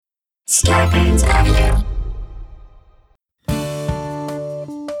Scarpins Avenue.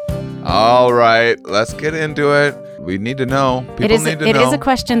 All right, let's get into it. We need to know. People need to know. It is a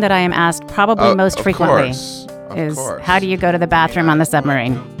question that I am asked probably most frequently. Of course. How do you go to the bathroom on the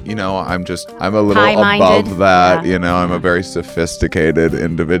submarine? You know, I'm a little High-minded. above that. Yeah. You know, I'm a very sophisticated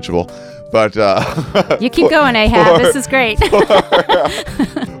individual. But You keep going, Ahab. This is great.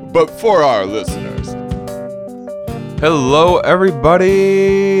 but for our listeners. Hello,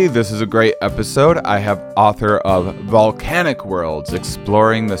 everybody. This is a great episode. I have author of Volcanic Worlds,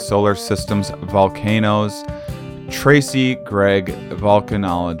 Exploring the Solar System's Volcanoes, Tracy Gregg,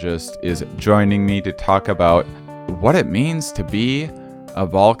 volcanologist, is joining me to talk about what it means to be a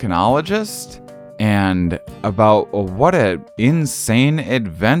volcanologist and about what an insane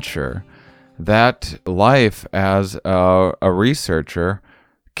adventure that life as a researcher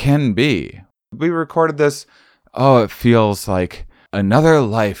can be. We recorded this, it feels like another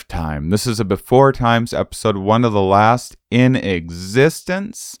lifetime. This is a Before Times episode, one of the last in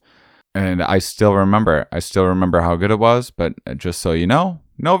existence. And I still remember how good it was, but just so you know,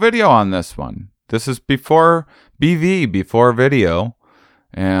 no video on this one. This is before video.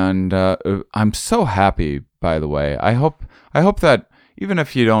 And I'm so happy, by the way. I hope that even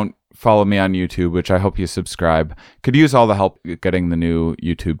if you don't follow me on YouTube, which I hope you subscribe, could use all the help getting the new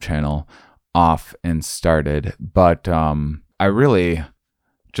YouTube channel off and started. But I really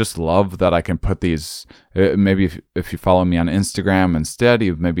just love that I can put these, maybe if you follow me on Instagram instead,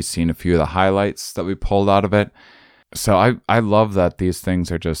 you've maybe seen a few of the highlights that we pulled out of it. So I love that these things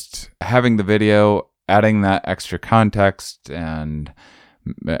are just having the video, adding that extra context, and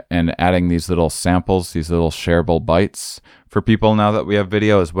adding these little samples, these little shareable bites for people now that we have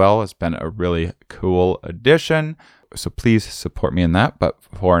video as well. It's been a really cool addition. So please support me in that. But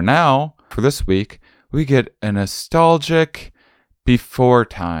for now, for this week, we get a nostalgic Before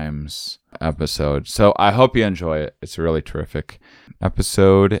Times episode. So I hope you enjoy it. It's a really terrific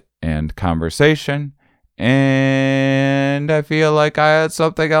episode and conversation. And I feel like I had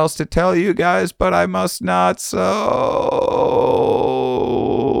something else to tell you guys, but I must not. So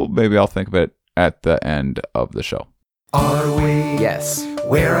maybe I'll think of it at the end of the show. Are we? Yes.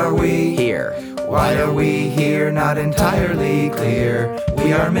 Where are we? Here. Why are we here? Not entirely clear.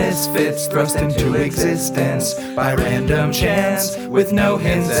 We are misfits thrust into existence by random chance, with no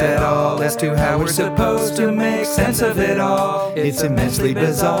hints at all as to how we're supposed to make sense of it all. It's immensely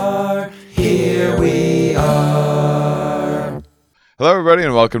bizarre. Here we are. Hello, everybody,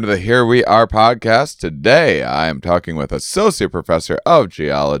 and welcome to the Here We Are podcast. Today, I am talking with Associate Professor of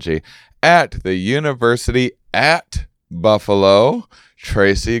Geology at the University at Buffalo.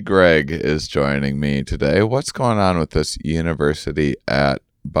 Tracy Gregg is joining me today. What's going on with this University at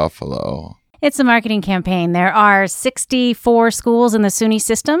Buffalo? It's a marketing campaign. There are 64 schools in the SUNY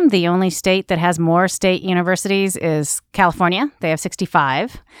system. The only state that has more state universities is California. They have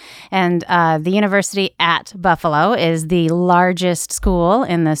 65. And the University at Buffalo is the largest school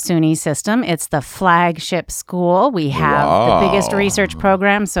in the SUNY system. It's the flagship school. We have the biggest research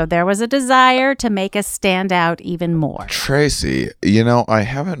program, so there was a desire to make us stand out even more. Tracy, you know, I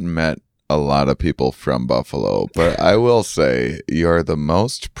haven't met a lot of people from Buffalo, but I will say you're the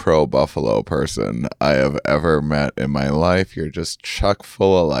most pro-Buffalo person I have ever met in my life. You're just chock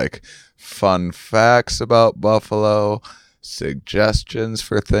full of like fun facts about Buffalo, suggestions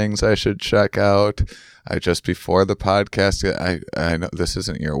for things I should check out. Before the podcast, I know this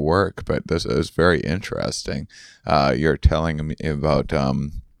isn't your work, but this is very interesting. You're telling me about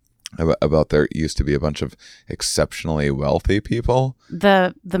there used to be a bunch of exceptionally wealthy people.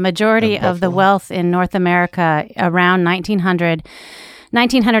 The majority of the wealth in North America around 1900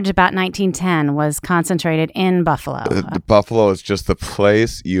 to about 1910 was concentrated in Buffalo. Buffalo is just the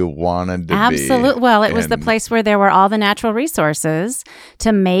place you wanted to be. Absolutely. Well, it was the place where there were all the natural resources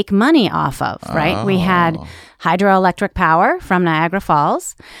to make money off of, right? We had hydroelectric power from Niagara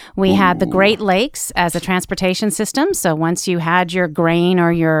Falls. We had the Great Lakes as a transportation system. So once you had your grain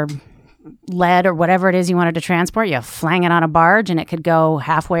or your lead or whatever it is you wanted to transport, you flang it on a barge and it could go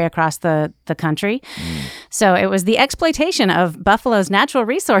halfway across the country. So it was the exploitation of Buffalo's natural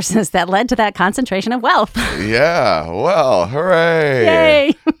resources that led to that concentration of wealth. Yeah, well, hooray!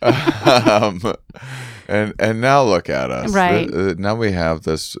 Yay! And now look at us. Right. Now we have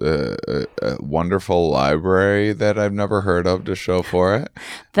this wonderful library that I've never heard of to show for it.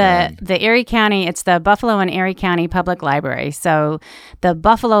 The Erie County, it's the Buffalo and Erie County Public Library. So the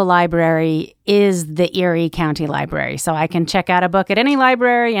Buffalo Library is the Erie County Library. So I can check out a book at any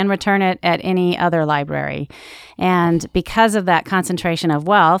library and return it at any other library. And because of that concentration of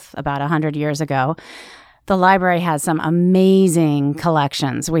wealth about 100 years ago, the library has some amazing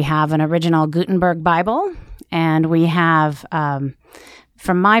collections. We have an original Gutenberg Bible, and we have,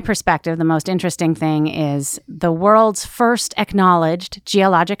 from my perspective, the most interesting thing is the world's first acknowledged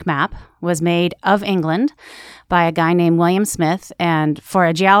geologic map was made of England by a guy named William Smith. And for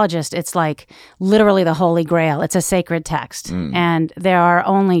a geologist, it's like literally the Holy Grail. It's a sacred text. And there are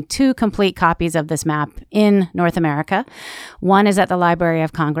only 2 complete copies of this map in North America. One is at the Library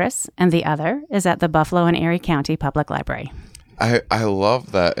of Congress, and the other is at the Buffalo and Erie County Public Library. I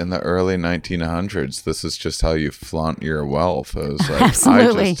love that in the early 1900s, this is just how you flaunt your wealth. It was like,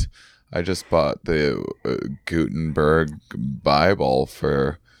 Absolutely. I just bought the Gutenberg Bible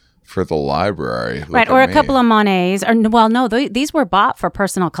for the library. Right, or a couple of Monets. These were bought for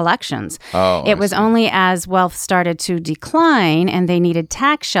personal collections. Oh, it was only as wealth started to decline and they needed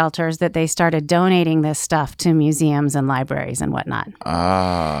tax shelters that they started donating this stuff to museums and libraries and whatnot.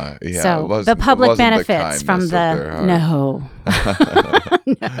 Ah, yeah. So the public benefits from the... No.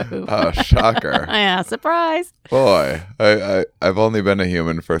 Oh, shocker. Yeah, surprise. Boy, I've only been a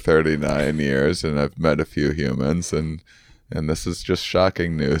human for 39 years, and I've met a few humans, and this is just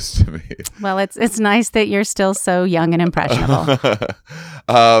shocking news to me. Well, it's nice that you're still so young and impressionable.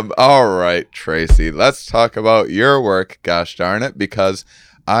 All right, Tracy, let's talk about your work, gosh darn it, because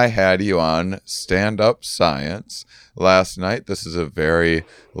I had you on Stand Up Science last night. This is a very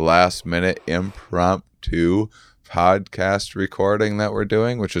last-minute impromptu podcast recording that we're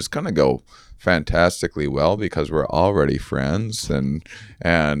doing, which is going to go fantastically well because we're already friends, and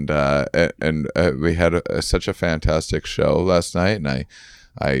we had such a fantastic show last night, and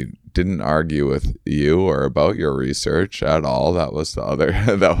I didn't argue with you or about your research at all. That was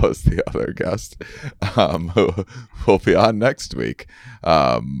the other guest who will be on next week,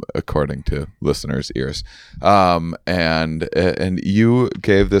 according to listeners' ears. And you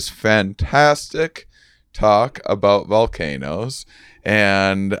gave this fantastic talk about volcanoes,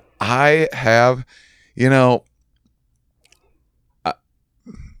 and I have,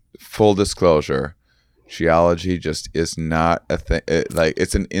 full disclosure, geology just is not a thing.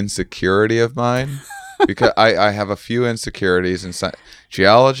 It's an insecurity of mine because I have a few insecurities in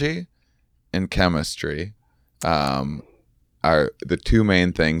geology and chemistry are the 2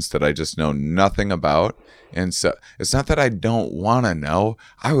 main things that I just know nothing about. And so it's not that I don't want to know.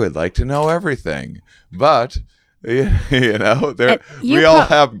 I would like to know everything, but we all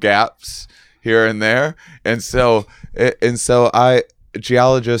have gaps here and there, and so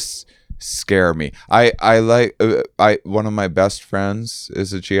geologists scare me. One of my best friends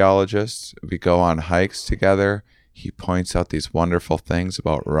is a geologist. We go on hikes together. He points out these wonderful things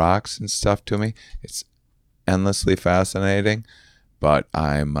about rocks and stuff to me. It's endlessly fascinating, but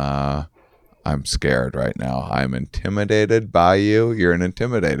I'm scared right now. I'm intimidated by you. You're an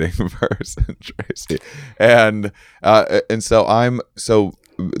intimidating person, Tracy. And so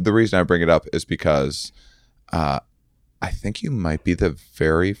the reason I bring it up is because I think you might be the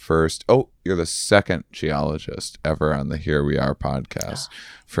very first. Oh, you're the second geologist ever on the Here We Are podcast.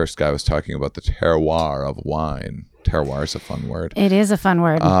 First guy was talking about the terroir of wine. Terroir is a fun word. It is a fun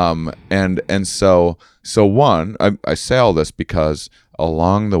word. And so one, I say all this because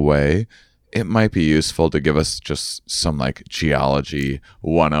along the way, it might be useful to give us just some like geology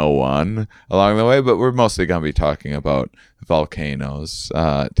 101 along the way, but we're mostly going to be talking about volcanoes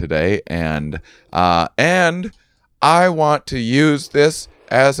today, and I want to use this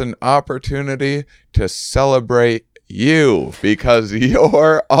as an opportunity to celebrate you because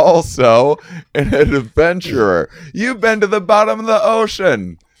you're also an adventurer. You've been to the bottom of the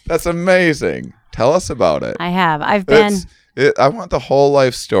ocean. That's amazing. Tell us about it. I have. I've been. I want the whole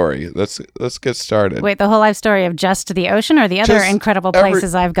life story. Let's get started. Wait, the whole life story of just the ocean or the other incredible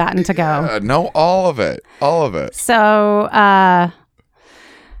places I've gotten to go? No, all of it. All of it. So I'm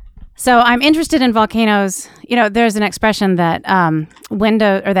interested in volcanoes. There's an expression that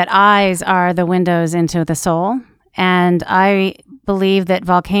that eyes are the windows into the soul. And I believe that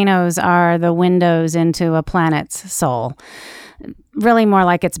volcanoes are the windows into a planet's soul. Really more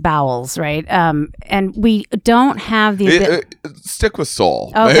like its bowels, right? And we don't have the... stick with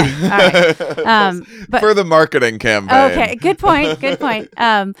soul. Okay, all right. But, for the marketing campaign. Okay, good point.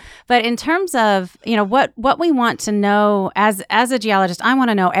 But in terms of, what we want to know as a geologist, I want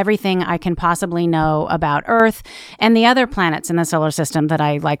to know everything I can possibly know about Earth and the other planets in the solar system that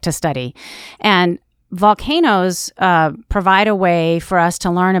I like to study. And volcanoes provide a way for us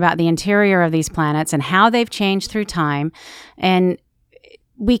to learn about the interior of these planets and how they've changed through time. And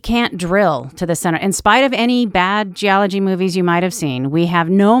we can't drill to the center. In spite of any bad geology movies you might have seen, we have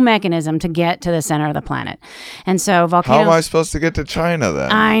no mechanism to get to the center of the planet. And so volcanoes... How am I supposed to get to China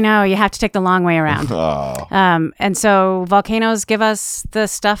then? I know. You have to take the long way around. Oh. And so volcanoes give us the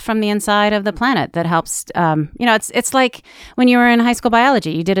stuff from the inside of the planet that helps... it's like when you were in high school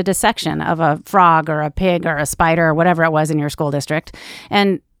biology, you did a dissection of a frog or a pig or a spider or whatever it was in your school district.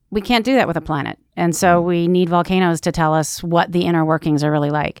 And we can't do that with a planet. And so we need volcanoes to tell us what the inner workings are really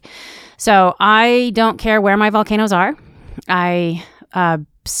like. So I don't care where my volcanoes are. I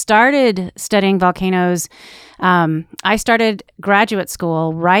started studying volcanoes. I started graduate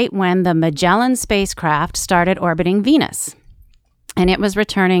school right when the Magellan spacecraft started orbiting Venus. And it was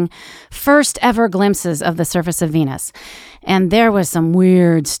returning first ever glimpses of the surface of Venus. And there was some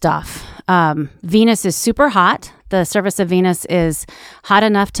weird stuff. Venus is super hot. The surface of Venus is hot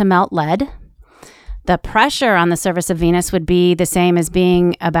enough to melt lead. The pressure on the surface of Venus would be the same as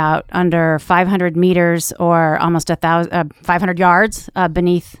being about under 500 meters or almost 500 yards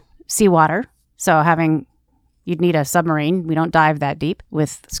beneath seawater. So you'd need a submarine. We don't dive that deep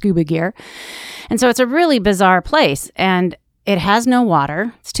with scuba gear. And so it's a really bizarre place. And it has no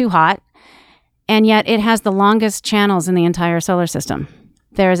water. It's too hot. And yet it has the longest channels in the entire solar system.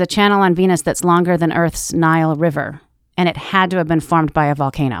 There is a channel on Venus that's longer than Earth's Nile River, and it had to have been formed by a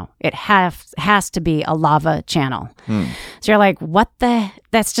volcano. It has to be a lava channel. So you're like,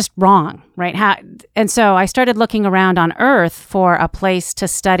 that's just wrong, right? And so I started looking around on Earth for a place to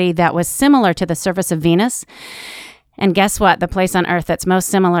study that was similar to the surface of Venus. And guess what? The place on Earth that's most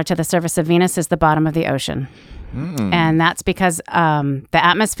similar to the surface of Venus is the bottom of the ocean. And that's because the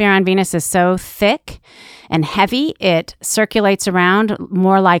atmosphere on Venus is so thick and heavy, it circulates around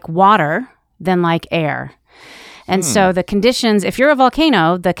more like water than like air. And so the conditions, if you're a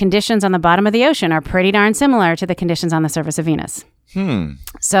volcano, the conditions on the bottom of the ocean are pretty darn similar to the conditions on the surface of Venus.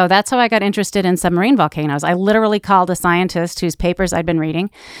 So that's how I got interested in submarine volcanoes. I literally called a scientist whose papers I'd been reading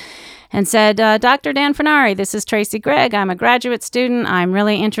and said, Dr. Dan Furnari, this is Tracy Gregg. I'm a graduate student. I'm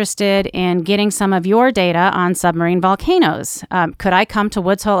really interested in getting some of your data on submarine volcanoes. Could I come to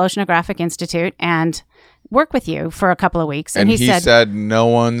Woods Hole Oceanographic Institute and work with you for a couple of weeks? And he said, no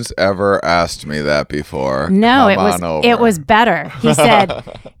one's ever asked me that before. No, it was better. He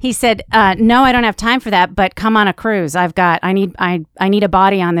said, no, I don't have time for that, but come on a cruise. I need a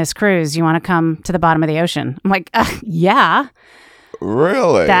body on this cruise. You want to come to the bottom of the ocean? I'm like, yeah.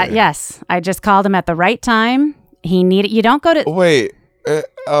 Really? Yes. I just called him at the right time. You don't go to... Wait.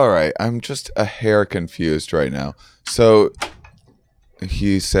 All right. I'm just a hair confused right now. So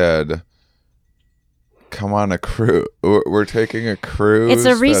he said, come on a cruise. We're taking a cruise? It's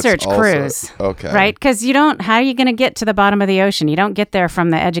a research cruise. Okay. Right? Because how are you going to get to the bottom of the ocean? You don't get there from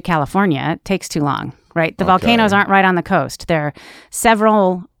the edge of California. It takes too long, right? The volcanoes aren't right on the coast. They're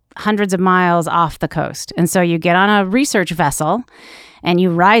several hundreds of miles off the coast. And so you get on a research vessel and you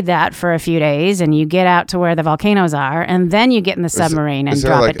ride that for a few days and you get out to where the volcanoes are and then you get in the submarine and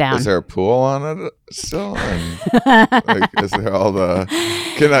drop it down. Is there a pool on it still? And, is there all the...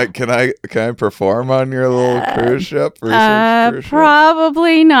 Can I perform on your little cruise ship? Cruise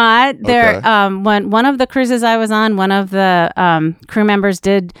probably ship? Not. There, one of the cruises I was on, one of the crew members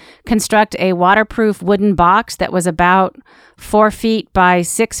did construct a waterproof wooden box that was about 4 feet by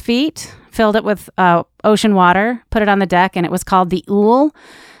 6 feet, filled it with ocean water, put it on the deck, and it was called the Ool.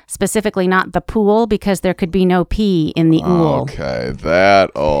 Specifically not the pool, because there could be no pee in the Ool. Okay,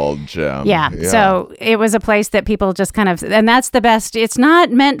 that old gem. Yeah, so it was a place that people just kind of, and that's the best. It's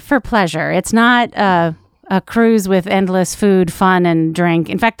not meant for pleasure. It's not a cruise with endless food, fun, and drink.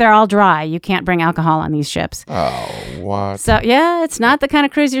 In fact, they're all dry. You can't bring alcohol on these ships. Oh, what? So, yeah, it's not the kind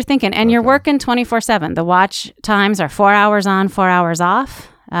of cruise you're thinking. And you're working 24/7. The watch times are 4 hours on, 4 hours off.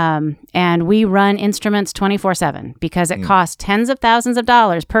 And we run instruments 24/7 because it costs tens of thousands of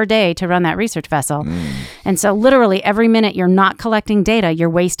dollars per day to run that research vessel. And so literally every minute you're not collecting data, you're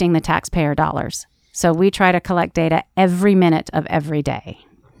wasting the taxpayer dollars. So we try to collect data every minute of every day.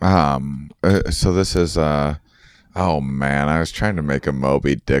 So this is, oh man, I was trying to make a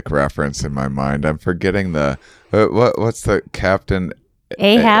Moby Dick reference in my mind. I'm forgetting what's the Captain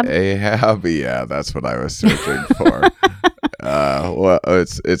Ahab? Ahab, yeah, that's what I was searching for.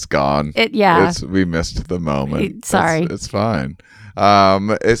 It's gone. We missed the moment. Sorry. It's fine.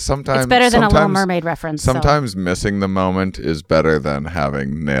 It's better than a Little Mermaid reference. Sometimes missing the moment is better than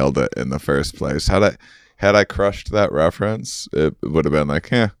having nailed it in the first place. Had I crushed that reference, it would have been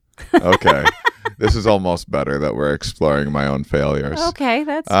like, okay. This is almost better that we're exploring my own failures. Okay,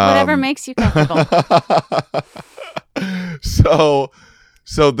 that's whatever makes you comfortable.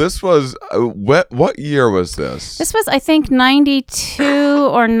 So this was what year was this? This was, I think, 92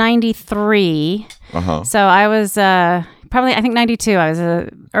 or 93. So I was probably, I think, 92. I was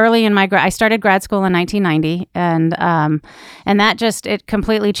early in my I started grad school in 1990, and that just, it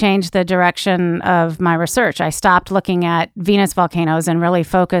completely changed the direction of my research. I stopped looking at Venus volcanoes and really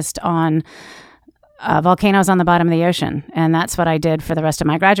focused on volcanoes on the bottom of the ocean, and that's what I did for the rest of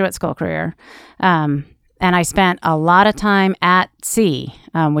my graduate school career. And I spent a lot of time at sea.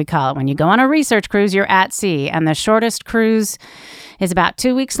 We call it, when you go on a research cruise, you're at sea. And the shortest cruise is about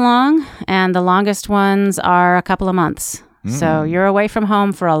 2 weeks long, and the longest ones are a couple of months. So you're away from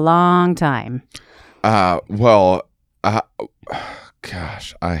home for a long time. Gosh,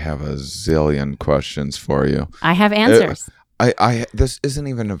 I have a zillion questions for you. I have answers. This isn't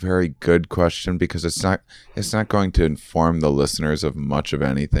even a very good question because it's not going to inform the listeners of much of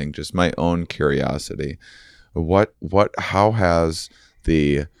anything. Just my own curiosity. How has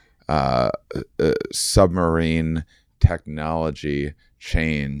the submarine technology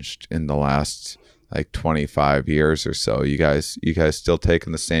changed in the last like 25 years or so? You guys still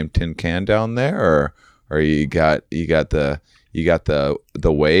taking the same tin can down there, or you got the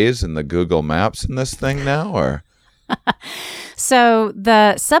Waze and the Google Maps in this thing now, or? So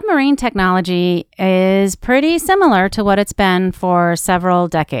the submarine technology is pretty similar to what it's been for several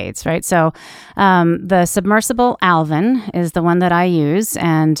decades, right? So the submersible Alvin is the one that I use,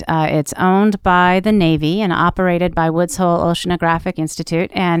 and it's owned by the Navy and operated by Woods Hole Oceanographic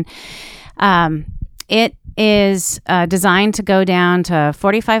Institute. And it is designed to go down to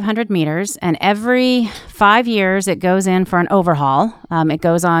 4,500 meters, and every 5 years it goes in for an overhaul. It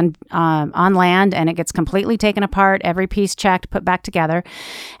goes on land, and it gets completely taken apart, every piece checked, put back together.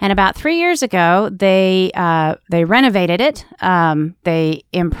 And about 3 years ago, they renovated it. They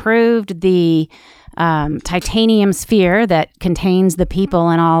improved the titanium sphere that contains the people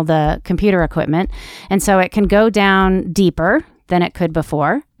and all the computer equipment, and so it can go down deeper than it could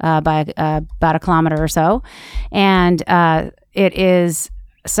before by about a kilometer or so. And it is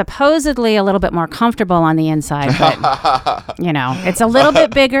supposedly a little bit more comfortable on the inside, but it's a little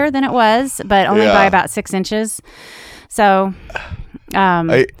bit bigger than it was, but only by about 6 inches. So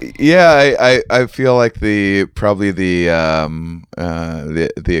I feel like the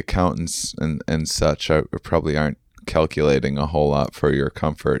accountants and such probably aren't calculating a whole lot for your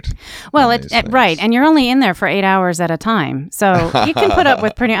comfort. Well, right. And you're only in there for 8 hours at a time. So you can put up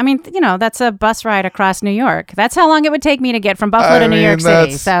with that's a bus ride across New York. That's how long it would take me to get from Buffalo to New York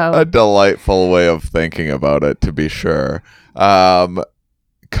City. So a delightful way of thinking about it, to be sure.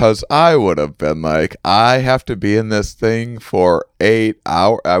 Because I would have been like, I have to be in this thing for 8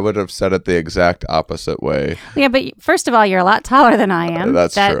 hours. I would have said it the exact opposite way. Yeah, but first of all, you're a lot taller than I am.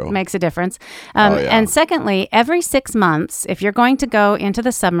 That true. That makes a difference. And secondly, every 6 months, if you're going to go into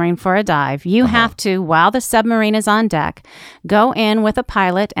the submarine for a dive, you have to, while the submarine is on deck, go in with a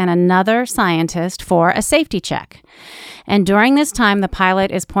pilot and another scientist for a safety check. And during this time, the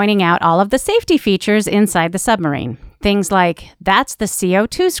pilot is pointing out all of the safety features inside the submarine. Things like, that's the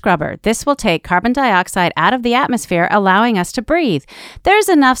CO2 scrubber. This will take carbon dioxide out of the atmosphere, allowing us to breathe. There's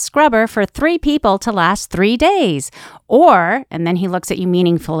enough scrubber for 3 people to last 3 days. Or, and then he looks at you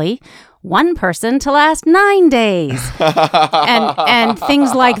meaningfully, 1 person to last 9 days. and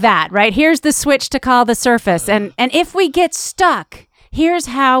things like that, right? Here's the switch to call the surface. And if we get stuck, here's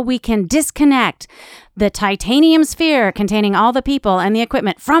how we can disconnect the titanium sphere containing all the people and the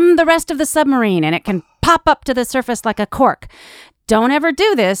equipment from the rest of the submarine, and it can pop up to the surface like a cork. Don't ever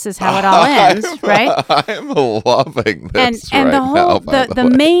do this is how it all ends, right? I'm loving this and right the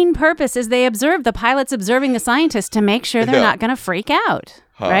main purpose is the pilot's observing the scientists to make sure they're not going to freak out.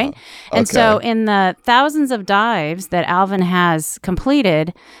 Right? And so in the thousands of dives that Alvin has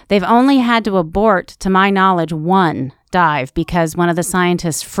completed, they've only had to abort, to my knowledge, 1 dive because one of the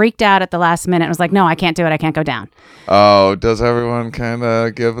scientists freaked out at the last minute and was like, no, I can't do it. I can't go down. Oh, does everyone kind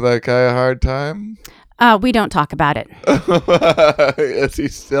of give that guy a hard time? We don't talk about it. Is he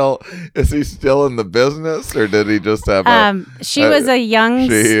still in the business, or did he just have she was a young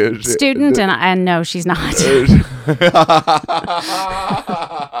student, and no, she's not.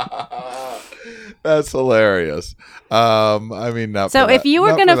 That's hilarious. If you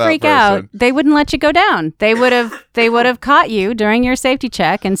were going to freak out, they wouldn't let you go down. They would have caught you during your safety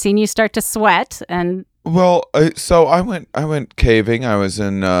check and seen you start to sweat. And well, so I went caving. I was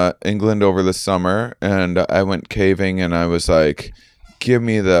in England over the summer, and I went caving, and I was like, give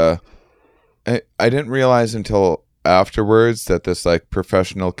me the. I didn't realize until afterwards that this like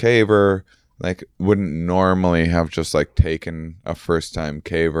professional caver like wouldn't normally have just like taken a first time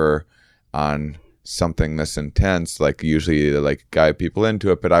caver on something this intense, like usually like guide people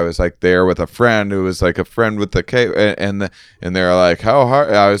into it. But I was like there with a friend who was like a friend with the cave, and they're like, how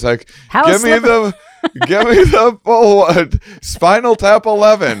hard? I was like, give me the full Spinal Tap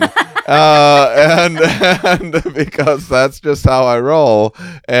 11. And because that's just how I roll,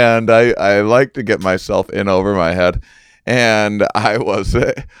 and I like to get myself in over my head, and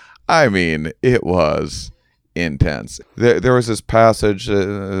it was intense. There was this passage,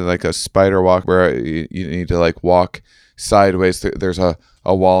 like a spider walk, where you need to like walk sideways. There's a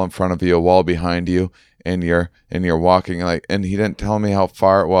wall in front of you, a wall behind you, and you're walking like. And he didn't tell me how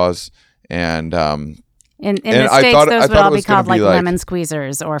far it was, and In the States, those would all be called like lemon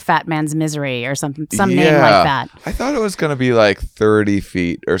squeezers or fat man's misery or some name like that. I thought it was going to be like 30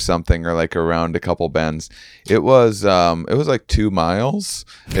 feet or something, or like around a couple bends. It was like 2 miles.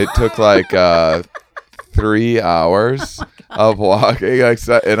 It took like 3 hours of walking,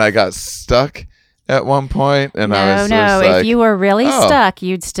 and I got stuck at one point, and I was just like, if you were really stuck,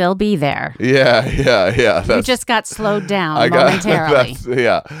 you'd still be there. Yeah. You just got slowed down momentarily.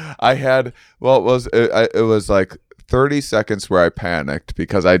 It was like 30 seconds where I panicked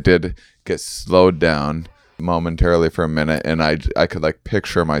because I did get slowed down momentarily for a minute, and I could like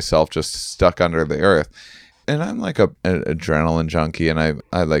picture myself just stuck under the earth. And I'm like an adrenaline junkie, and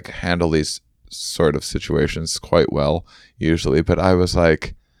I like handle these sort of situations quite well usually, but I was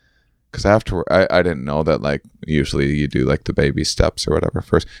like, because after I didn't know that like usually you do like the baby steps or whatever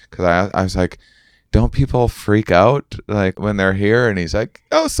first, because I was like, don't people freak out like when they're here? And he's like,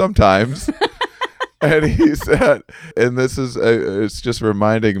 oh, sometimes. And he said, and this is it's just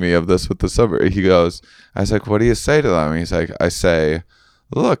reminding me of this with the summer. He goes, I was like, what do you say to them? And he's like, I say,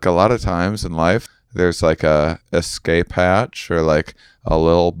 look, a lot of times in life there's like a escape hatch or like a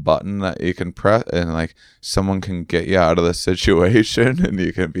little button that you can press, and like someone can get you out of the situation, and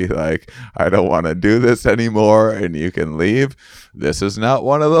you can be like, I don't want to do this anymore, and you can leave. This is not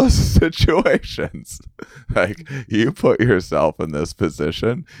one of those situations. Like, you put yourself in this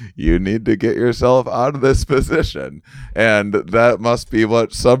position, you need to get yourself out of this position, and that must be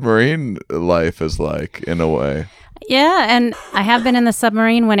what submarine life is like in a way. Yeah, and I have been in the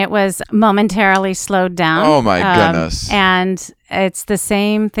submarine when it was momentarily slowed down. Oh my goodness. And it's the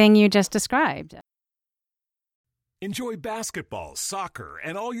same thing you just described. Enjoy basketball, soccer,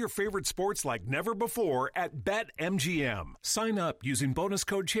 and all your favorite sports like never before at BetMGM. Sign up using bonus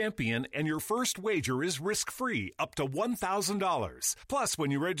code CHAMPION and your first wager is risk-free up to $1,000. Plus,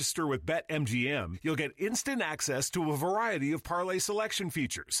 when you register with BetMGM, you'll get instant access to a variety of parlay selection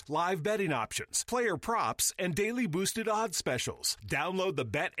features, live betting options, player props, and daily boosted odds specials. Download the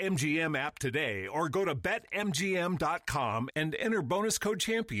BetMGM app today or go to BetMGM.com and enter bonus code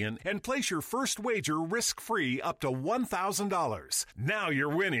CHAMPION and place your first wager risk-free up to $1,000. Now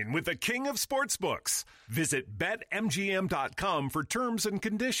you're winning with the king of sportsbooks. Visit BetMGM.com for terms and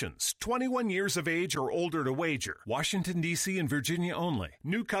conditions. 21 years of age or older to wager. Washington, D.C. and Virginia only.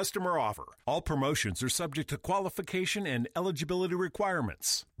 New customer offer. All promotions are subject to qualification and eligibility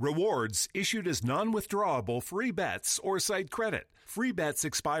requirements. Rewards issued as non-withdrawable free bets or site credit. Free bets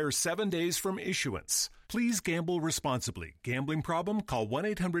expire 7 days from issuance. Please gamble responsibly. Gambling problem? Call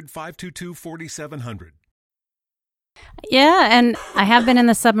 1-800-522-4700. Yeah, and I have been in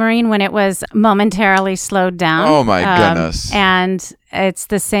the submarine when it was momentarily slowed down. Oh my goodness. And it's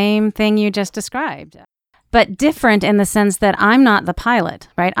the same thing you just described. But different in the sense that I'm not the pilot,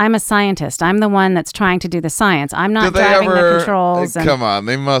 right? I'm a scientist. I'm the one that's trying to do the science. I'm not driving the controls. Come on,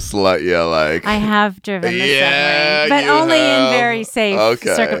 they must let you like. I have driven the submarine, but only in very safe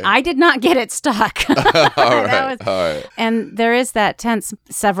circumstances. I did not get it stuck. All right. And there is that tense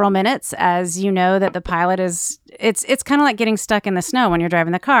several minutes, as you know, that the pilot is. It's kind of like getting stuck in the snow when you're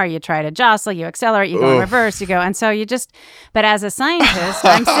driving the car. You try to jostle, you accelerate, you go in reverse, you go, and so you just. But as a scientist,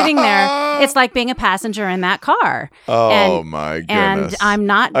 I'm sitting there. It's like being a passenger in that car. Oh my goodness! And I'm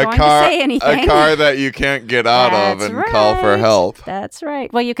not going to say anything. A car that you can't get out of and call for help. That's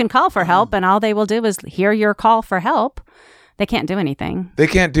right. Well, you can call for help, and all they will do is hear your call for help. They can't do anything. They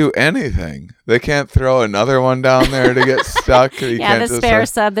can't do anything. They can't throw another one down there to get stuck. The spare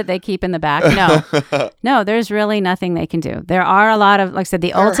sub that they keep in the back. No, there's really nothing they can do. There are a lot of, like I said,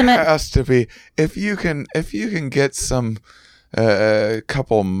 ultimate. There has to be. If you can get some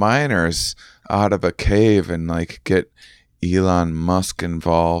couple miners out of a cave and like get Elon Musk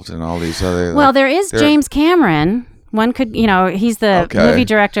involved and all these other. Well, there is James Cameron. One could, he's the movie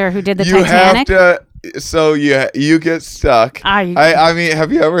director who did the Titanic. So you get stuck. I mean,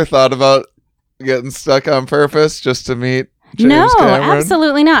 have you ever thought about getting stuck on purpose just to meet James No, Cameron?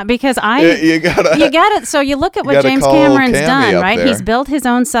 absolutely not. Because You gotta. So you look at what gotta James call Cameron's Cammy done, up right? there. He's built his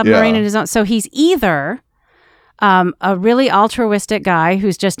own submarine Yeah. and his own. So he's either a really altruistic guy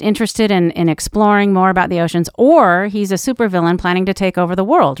who's just interested in exploring more about the oceans, or he's a supervillain planning to take over the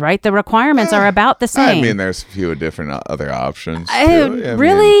world, right? The requirements are about the same. I mean, there's a few different other options. Too.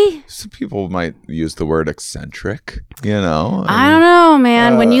 Really? mean, some people might use the word eccentric. You know. I don't know,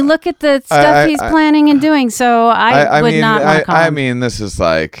 man. When you look at the stuff he's planning and doing, so I would mean, not want to call I him. mean, this is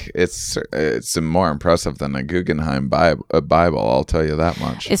like it's more impressive than a Guggenheim Bible. I'll tell you that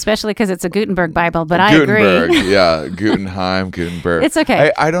much. Especially because it's a Gutenberg Bible, but Gutenberg, I agree. yeah, Gutenberg. It's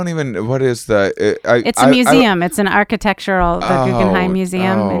okay. I don't even. What is the? It's a museum. It's an architectural, the Guggenheim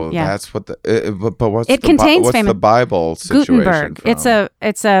Museum. Oh, and, yeah. that's what the. But what's It the contains what's famous the Bible situation? Gutenberg. From?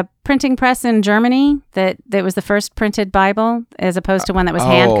 It's a printing press in Germany that was the first printed Bible, as opposed to one that was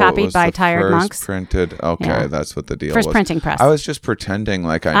hand it copied was by the tired first monks. Printed. Okay, Yeah. that's what the deal First was. printing press. I was just pretending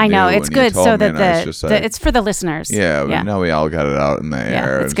like I knew. know it's when you good, told so me, that and I was just like, it's for the listeners. yeah, but now we all got it out in the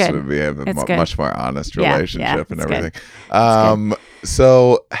air, it's and good. so we have a It's good. much more honest Yeah, relationship and it's good. everything.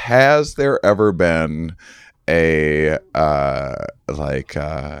 So has there ever been a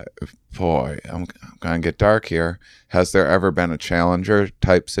boy, I'm gonna get dark here. Has there ever been a Challenger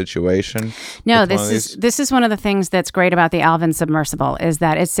type situation? No, with one of this is one of the things that's great about the Alvin submersible is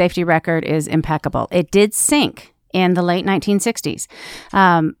that its safety record is impeccable. It did sink in the late 1960s.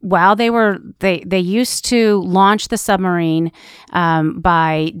 While they used to launch the submarine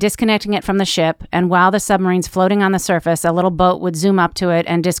by disconnecting it from the ship, and while the submarine's floating on the surface, a little boat would zoom up to it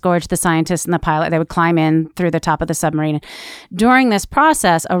and disgorge the scientists and the pilot. They would climb in through the top of the submarine. During this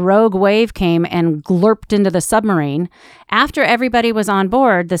process, a rogue wave came and glurped into the submarine after everybody was on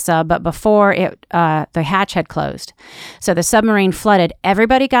board the sub, but before the hatch had closed. So the submarine flooded.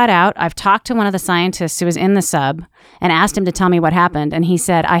 Everybody got out. I've talked to one of the scientists who was in the sub and asked him to tell me what happened. And he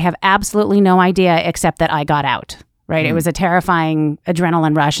said, I have absolutely no idea except that I got out. Right. It was a terrifying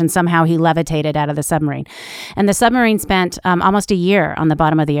adrenaline rush, and somehow he levitated out of the submarine. And the submarine spent almost a year on the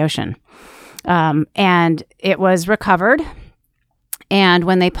bottom of the ocean. And it was recovered. And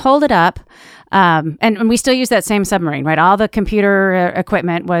when they pulled it up, and we still use that same submarine, right? All the computer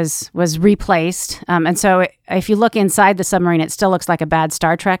equipment was replaced. And so if you look inside the submarine, it still looks like a bad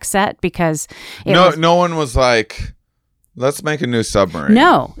Star Trek set because no one was like, let's make a new submarine.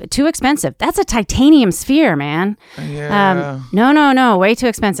 No, too expensive. That's a titanium sphere, man. Yeah. No, way too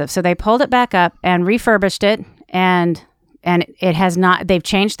expensive. So they pulled it back up and refurbished it, and it has not, they've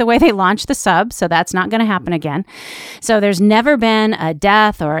changed the way they launch the sub, so that's not going to happen again. So there's never been a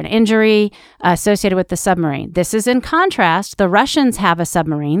death or an injury associated with the submarine. This is in contrast. The Russians have a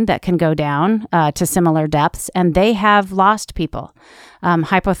submarine that can go down to similar depths, and they have lost people.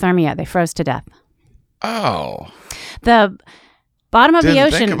 Hypothermia, they froze to death. Oh. The bottom of the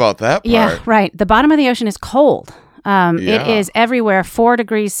ocean. Think about that part. Yeah, right. The bottom of the ocean is cold. It Yeah. is everywhere 4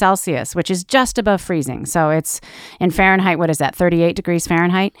 degrees Celsius, which is just above freezing. So it's in Fahrenheit, what is that, 38 degrees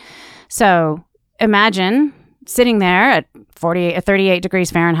Fahrenheit? So imagine sitting there at 38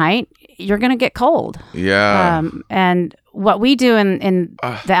 degrees Fahrenheit, you're going to get cold. Yeah. And what we do in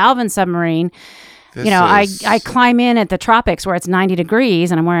the Alvin submarine, This I climb in at the tropics where it's 90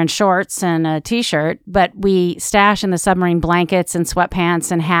 degrees and I'm wearing shorts and a t-shirt, but we stash in the submarine blankets and sweatpants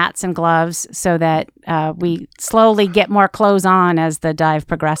and hats and gloves so that we slowly get more clothes on as the dive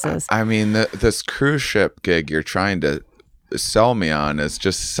progresses. I mean, this cruise ship gig you're trying to sell me on is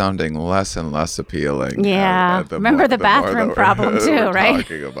just sounding less and less appealing. Yeah. Remember the bathroom problem too, we're right?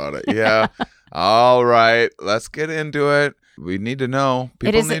 Talking about it. Yeah. All right. Let's get into it. We need to know.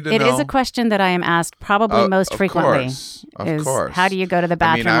 People need to know. It is a question that I am asked probably most frequently. Of course. How do you go to the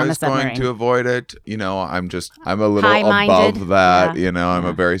bathroom on the submarine? I was going to avoid it. I'm a little High-minded. above that. Yeah. I'm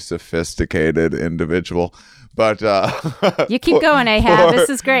a very sophisticated individual. But you keep going, Ahab. This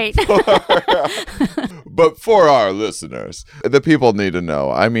is great. But for our listeners, the people need to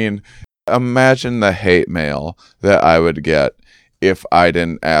know. I mean, imagine the hate mail that I would get if I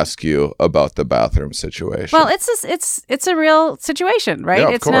didn't ask you about the bathroom situation. Well, it's a real situation, right? Yeah,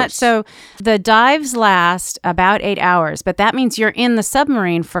 of it's not course. so the dives last about 8 hours, but that means you're in the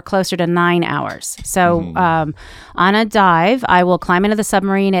submarine for closer to 9 hours. So on a dive, I will climb into the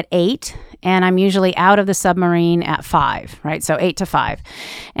submarine at 8. And I'm usually out of the submarine at 5, right? So 8 to 5.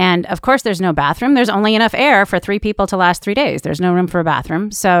 And of course, there's no bathroom. There's only enough air for 3 people to last 3 days. There's no room for a bathroom.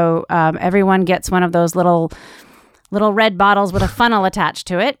 So everyone gets one of those little red bottles with a funnel attached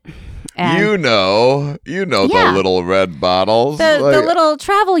to it. And you know Yeah. the little red bottles. the Like, little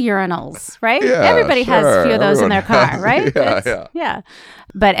travel urinals, right? Yeah, Everybody has a few of those in everyone their car, has- right? Yeah.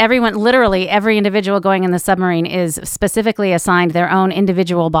 But literally every individual going in the submarine is specifically assigned their own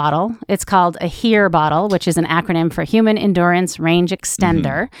individual bottle. It's called a HERE bottle, which is an acronym for Human Endurance Range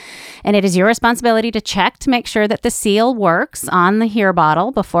Extender. And it is your responsibility to check to make sure that the seal works on the HERE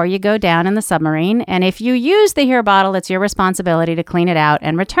bottle before you go down in the submarine. And if you use the HERE bottle, it's your responsibility to clean it out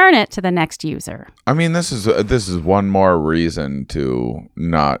and return it to the next user. I mean, this is one more reason to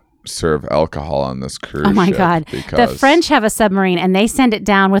not serve alcohol on this cruise Oh my ship, God. because The French have a submarine and they send it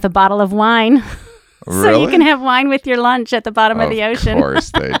down with a bottle of wine. So Really? you can have wine with your lunch at the bottom of the ocean. Of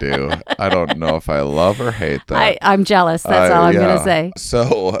course they do. I don't know if I love or hate that. I'm jealous. That's all I'm going to say.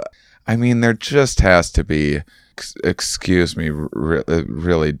 So, I mean, there just has to be, excuse me,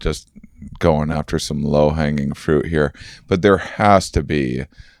 really just going after some low-hanging fruit here, but there has to be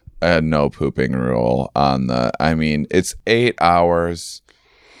a no pooping rule on I mean, it's 8 hours.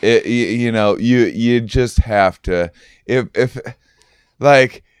 You just have to, if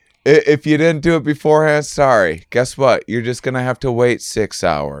you didn't do it beforehand, sorry. Guess what? You're just going to have to wait 6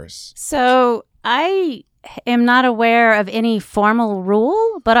 hours. So I am not aware of any formal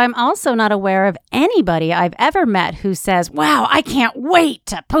rule, but I'm also not aware of anybody I've ever met who says, wow, I can't wait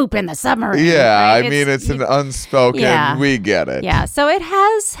to poop in the submarine. Yeah, Right? I mean, it's an unspoken, we get it. Yeah, so it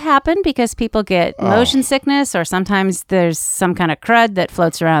has happened because people get motion sickness, or sometimes there's some kind of crud that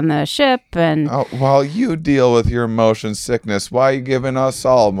floats around the ship. And Oh, while you deal with your motion sickness, why are you giving us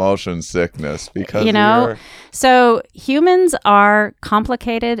all motion sickness? Because so humans are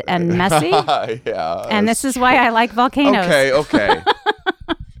complicated and messy. yeah. And this is why I like volcanoes. Okay.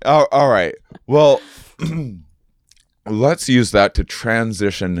 All right. Well, let's use that to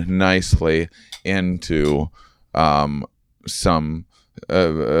transition nicely into some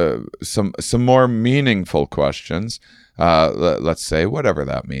more meaningful questions. Let's say whatever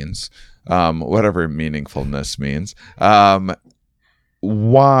that means, whatever meaningfulness means.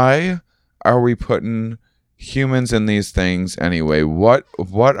 Why are we putting humans in these things anyway? What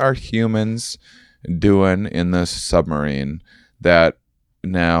are humans doing in this submarine that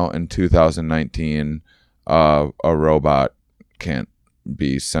now in 2019 a robot can't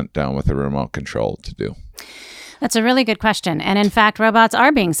be sent down with a remote control to do? That's a really good question. And in fact, robots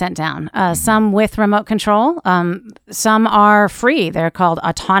are being sent down, some with remote control. Some are free. They're called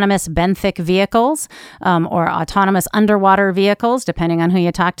autonomous benthic vehicles or autonomous underwater vehicles, depending on who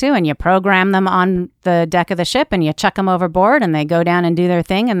you talk to. And you program them on the deck of the ship and you chuck them overboard and they go down and do their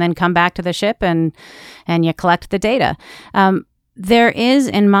thing and then come back to the ship and you collect the data. There is,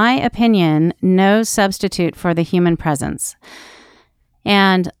 in my opinion, no substitute for the human presence.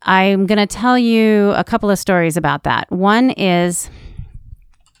 And I'm going to tell you a couple of stories about that. One is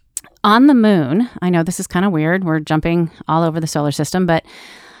on the moon. I know this is kind of weird. We're jumping all over the solar system, but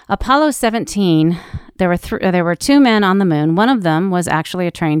Apollo 17, there were two men on the moon. One of them was actually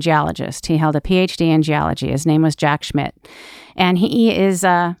a trained geologist. He held a PhD in geology. His name was Jack Schmitt. And he is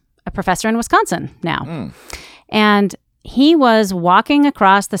a professor in Wisconsin now. And he was walking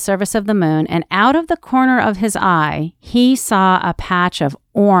across the surface of the moon, and out of the corner of his eye, he saw a patch of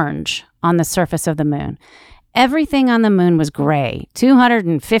orange on the surface of the moon. Everything on the moon was gray,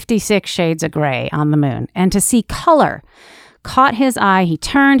 256 shades of gray on the moon. And to see color caught his eye. He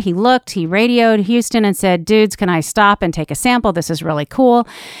turned, he looked, he radioed Houston and said, dudes, can I stop and take a sample? This is really cool.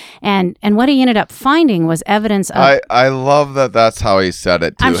 And what he ended up finding was evidence of... I love that that's how he said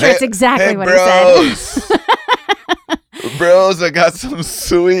it, too. I'm sure it's exactly what bros. he said. Bros, I got some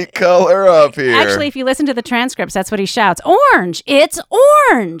sweet color up here. Actually, if you listen to the transcripts, that's what he shouts. Orange! It's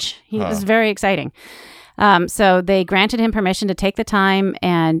orange! He was very exciting. So they granted him permission to take the time,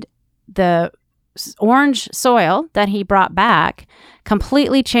 and the orange soil that he brought back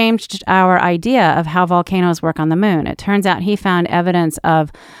completely changed our idea of how volcanoes work on the moon. It turns out he found evidence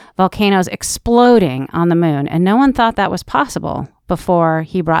of volcanoes exploding on the moon, and no one thought that was possible before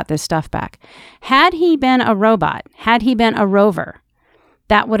he brought this stuff back. Had he been a robot, had he been a rover,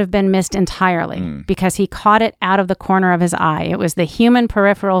 that would have been missed entirely because he caught it out of the corner of his eye. It was the human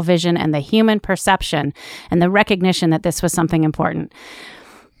peripheral vision and the human perception and the recognition that this was something important.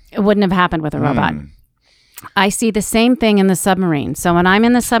 It wouldn't have happened with a robot. I see the same thing in the submarine. So when I'm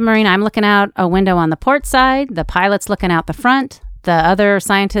in the submarine, I'm looking out a window on the port side. The pilot's looking out the front. The other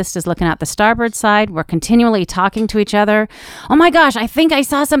scientist is looking out the starboard side. We're continually talking to each other. Oh my gosh, I think I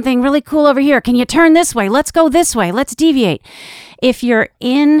saw something really cool over here. Can you turn this way? Let's go this way. Let's deviate. If you're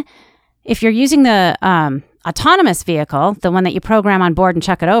using the autonomous vehicle, the one that you program on board and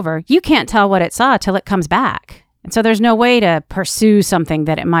chuck it over, you can't tell what it saw till it comes back. And so there's no way to pursue something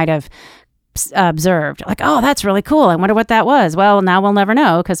that it might have observed. Like, oh, that's really cool. I wonder what that was. Well, now we'll never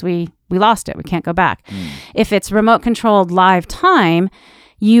know because we lost it. We can't go back. If it's remote controlled live time,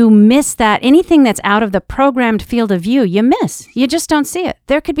 you miss that. Anything that's out of the programmed field of view, you miss. You just don't see it.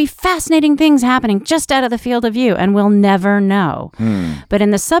 There could be fascinating things happening just out of the field of view, and we'll never know. But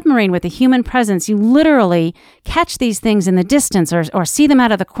in the submarine with the human presence, you literally catch these things in the distance or see them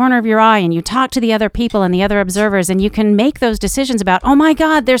out of the corner of your eye, and you talk to the other people and the other observers, and you can make those decisions about, oh my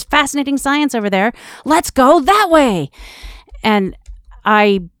God, there's fascinating science over there. Let's go that way. And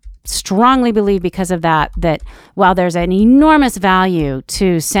I strongly believe because of that while there's an enormous value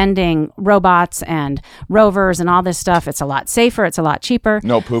to sending robots and rovers and all this stuff, it's a lot safer, it's a lot cheaper.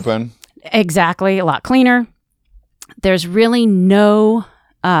 No pooping. Exactly, a lot cleaner. There's really nothing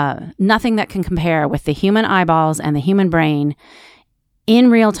that can compare with the human eyeballs and the human brain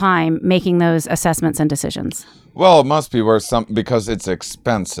in real time making those assessments and decisions. Well, it must be worth something because it's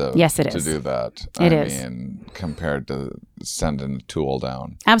expensive. Yes, it is. To do that. It is. I mean, compared to sending a tool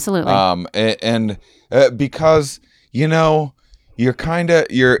down. Absolutely. And because,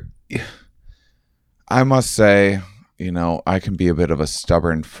 I must say, I can be a bit of a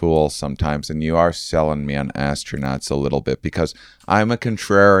stubborn fool sometimes, and you are selling me on astronauts a little bit because I'm a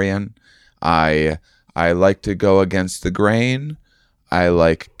contrarian. I like to go against the grain. I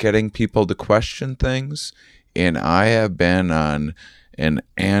like getting people to question things. And I have been on an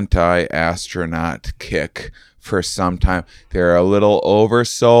anti-astronaut kick for some time. They're a little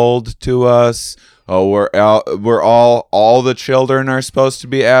oversold to us. Oh, we're all the children are supposed to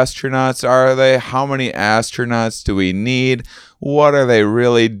be astronauts, are they? How many astronauts do we need? What are they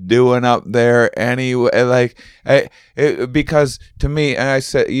really doing up there anyway? Because to me, and I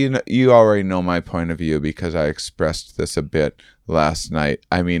said, you already know my point of view because I expressed this a bit last night.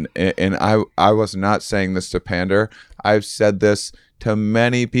 I mean, and I was not saying this to pander. I've said this to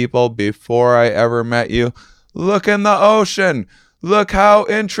many people before I ever met you. Look in the ocean. Look how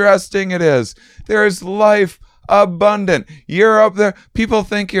interesting it is. There's life abundant. You're up there. People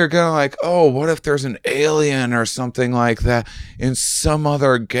think you're going to like, oh, what if there's an alien or something like that in some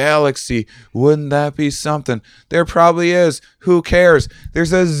other galaxy? Wouldn't that be something? There probably is. Who cares?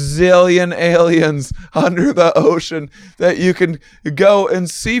 There's a zillion aliens under the ocean that you can go and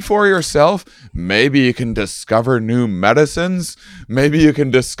see for yourself. Maybe you can discover new medicines. Maybe you can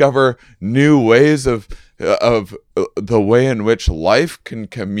discover new ways of the way in which life can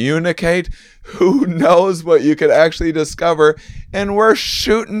communicate. Who knows what you could actually discover? And we're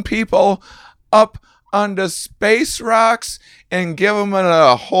shooting people up onto space rocks and give them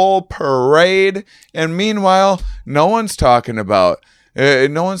a whole parade. And meanwhile, no one's talking about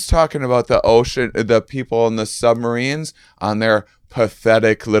the ocean, the people in the submarines on their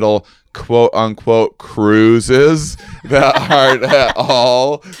pathetic little quote-unquote cruises that aren't at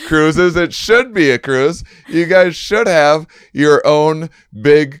all cruises. It should be a cruise. You guys should have your own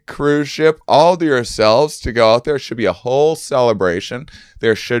big cruise ship all to yourselves to go out there. It should be a whole celebration.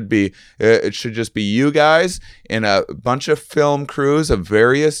 There should be, it should just be you guys and a bunch of film crews of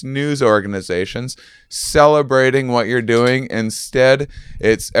various news organizations celebrating what you're doing. Instead,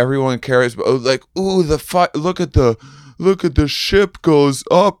 it's everyone cares about, like, ooh, look at the ship goes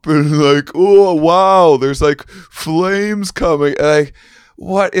up and like, oh, wow, there's like flames coming. Like,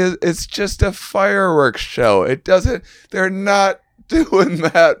 it's just a fireworks show. They're not doing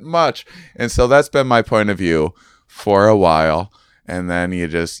that much. And so that's been my point of view for a while. And then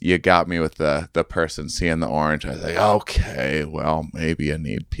you got me with the person seeing the orange. I was like, okay, well, maybe I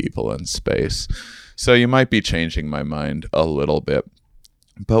need people in space. So you might be changing my mind a little bit.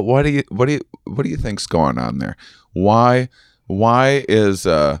 But what do you think's going on there? Why is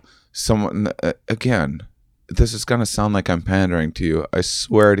someone, again, this is going to sound like I'm pandering to you. I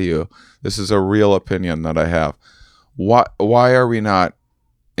swear to you, this is a real opinion that I have. Why are we not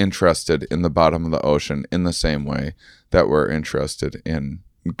interested in the bottom of the ocean in the same way that we're interested in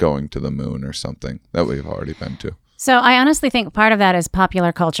going to the moon or something that we've already been to? So I honestly think part of that is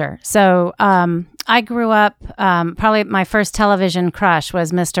popular culture. So I grew up, probably my first television crush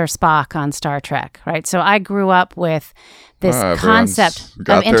was Mr. Spock on Star Trek, right? So I grew up with this concept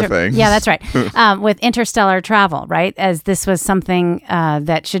got their things. Yeah, that's right. With interstellar travel, right? As this was something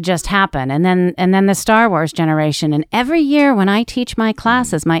that should just happen. And then the Star Wars generation. And every year when I teach my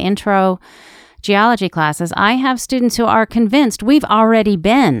classes, my intro geology classes, I have students who are convinced we've already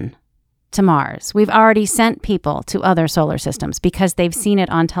been to Mars. We've already sent people to other solar systems because they've seen it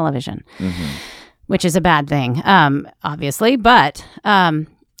on television, which is a bad thing, obviously. But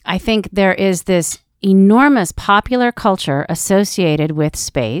I think there is this enormous popular culture associated with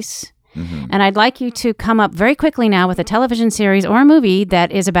space And I'd like you to come up very quickly now with a television series or a movie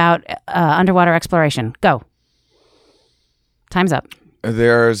that is about underwater exploration. Go. Time's up.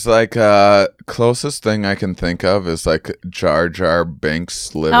 There's like closest thing I can think of is like Jar Jar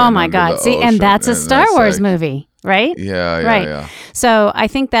Binks living. Oh my under God! the See, ocean, and that's a Star Wars like, movie, right? Yeah. So I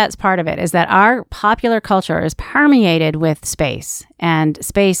think that's part of it, is that our popular culture is permeated with space and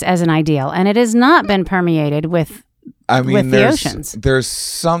space as an ideal, and it has not been permeated with. I mean, with the oceans. There's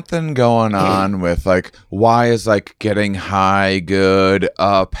something going on with like, why is like getting high good,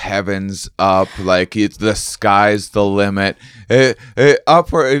 up, heavens up, like the sky's the limit.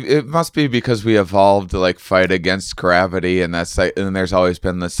 It must be because we evolved to like fight against gravity, and that's like, and there's always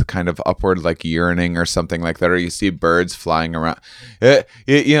been this kind of upward like yearning or something like that. Or you see birds flying around.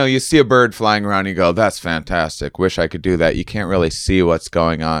 You see a bird flying around, you go, that's fantastic. Wish I could do that. You can't really see what's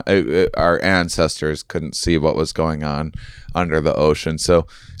going on. Our ancestors couldn't see what was going on under the ocean, so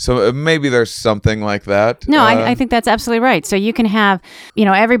maybe there's something like that. No, I think that's absolutely right. So you can have,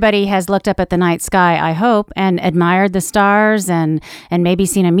 everybody has looked up at the night sky, I hope, and admired the stars and maybe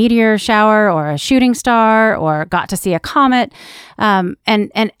seen a meteor shower or a shooting star or got to see a comet.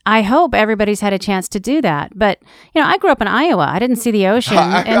 And I hope everybody's had a chance to do that. But, I grew up in Iowa. I didn't see the ocean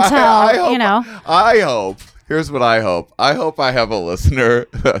until, I hope. Here's what I hope. I hope I have a listener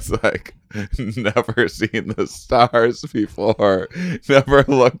that's like never seen the stars before, never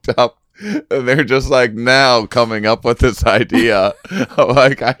looked up. And they're just like now coming up with this idea.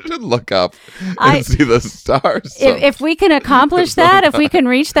 Like, I should look up and see the stars. If we can accomplish that, if we can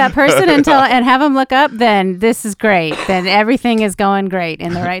reach that person and have them look up, then this is great. Then everything is going great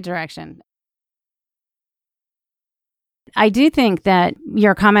in the right direction. I do think that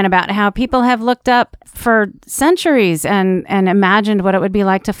your comment about how people have looked up for centuries and imagined what it would be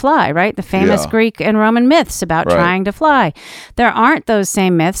like to fly, right? The famous Greek and Roman myths about trying to fly. There aren't those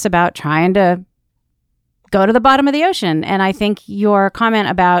same myths about trying to go to the bottom of the ocean. And I think your comment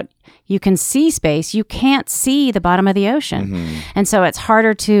about you can see space, you can't see the bottom of the ocean. And so it's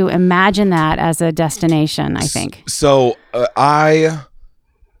harder to imagine that as a destination, I think. So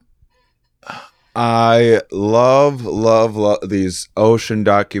I love these ocean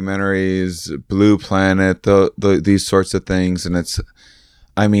documentaries, Blue Planet, these sorts of things, and it's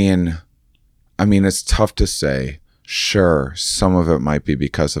tough to say. Sure, some of it might be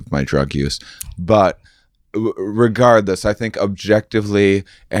because of my drug use, but regardless, I think objectively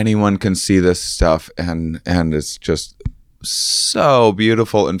anyone can see this stuff, and it's just so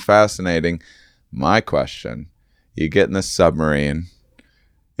beautiful and fascinating. My question: you get in the submarine.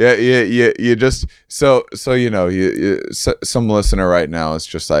 You just some listener right now is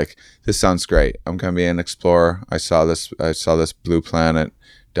just like, this sounds great. I'm gonna be an explorer. I saw this Blue Planet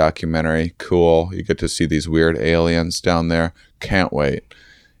documentary. Cool. You get to see these weird aliens down there. Can't wait.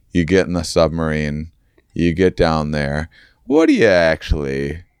 You get in the submarine. You get down there. What are you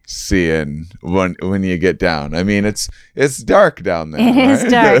actually seeing when you get down? I mean, it's dark down there. It is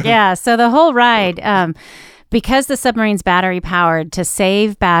dark. Yeah. So the whole ride. Because the submarine's battery powered, to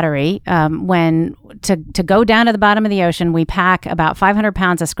save battery, to go down to the bottom of the ocean, we pack about 500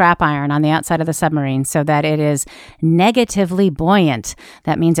 pounds of scrap iron on the outside of the submarine so that it is negatively buoyant.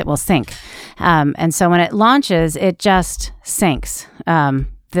 That means it will sink. And so when it launches, it just sinks.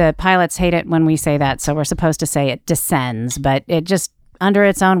 The pilots hate it when we say that, so we're supposed to say it descends, but it just under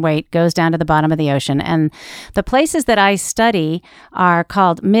its own weight, goes down to the bottom of the ocean. And the places that I study are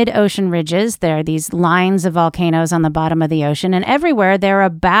called mid-ocean ridges. There are these lines of volcanoes on the bottom of the ocean, and everywhere they're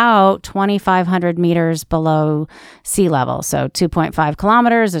about 2,500 meters below sea level. So 2.5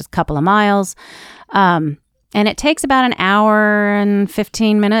 kilometers, there's a couple of miles. And it takes about an hour and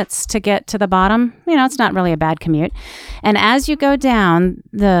 15 minutes to get to the bottom. You know, it's not really a bad commute. And as you go down,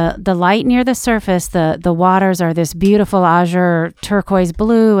 the light near the surface, the waters are this beautiful azure turquoise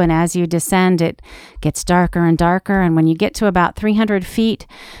blue. And as you descend, it gets darker and darker. And when you get to about 300 feet,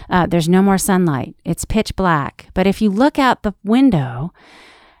 there's no more sunlight. It's pitch black. But if you look out the window,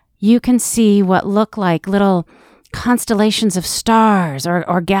 you can see what look like little constellations of stars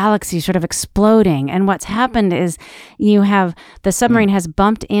or galaxies sort of exploding. And what's happened is the submarine has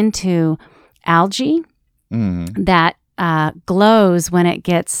bumped into algae that glows when it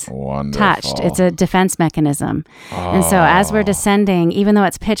gets touched. It's a defense mechanism. And so as we're descending, even though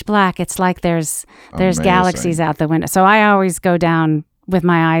it's pitch black, it's like there's galaxies out the window. So I always go down with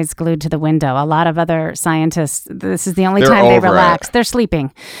my eyes glued to the window. A lot of other scientists, this is the only time they relax. They're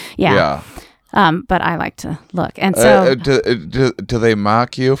sleeping. Yeah. But I like to look. And so do they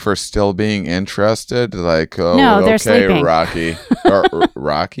mock you for still being interested? Like, oh, no, they're okay, sleeping.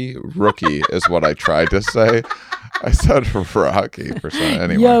 Rookie is what I tried to say. I said Rocky for some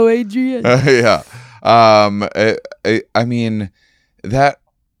anyway. Yo, Adrian. Yeah. I mean that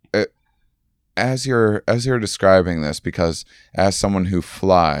as you're describing this, because as someone who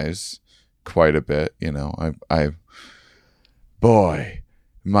flies quite a bit, you know,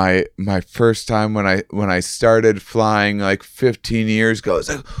 my first time when I started flying like 15 years ago, it's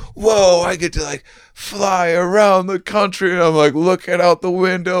like, whoa, I get to like fly around the country, and I'm like looking out the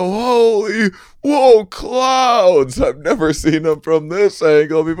window, whoa, clouds. I've never seen them from this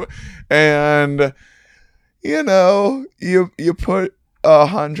angle before. And you know, you put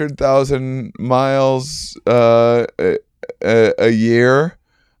 100,000 miles a year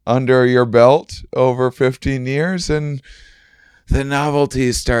under your belt over 15 years, and the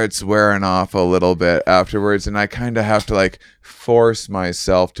novelty starts wearing off a little bit afterwards, and I kind of have to like force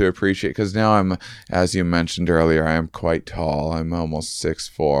myself to appreciate, because now I'm, as you mentioned earlier, I am quite tall. I'm almost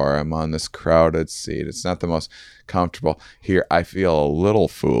 6'4". I'm on this crowded seat. It's not the most comfortable. Here, I feel a little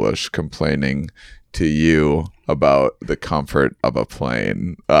foolish complaining to you about the comfort of a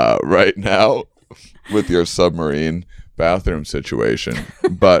plane right now with your submarine bathroom situation.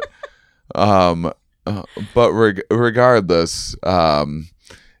 But regardless,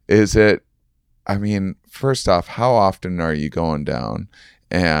 is it, I mean, first off, how often are you going down?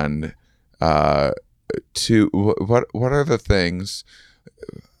 And what are the things,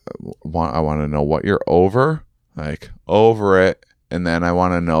 I want to know what you're over it. And then I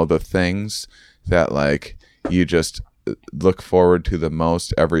want to know the things that like you just look forward to the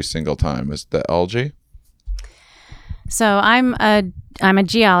most every single time. Is the algae? So I'm a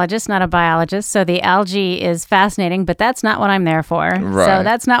geologist, not a biologist. So the algae is fascinating, but that's not what I'm there for. Right. So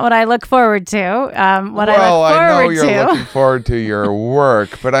that's not what I look forward to. I know you're looking forward to your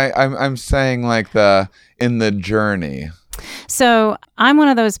work, but I'm saying like in the journey. So I'm one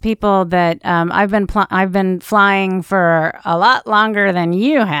of those people that I've been flying for a lot longer than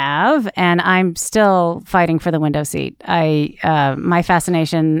you have, and I'm still fighting for the window seat. My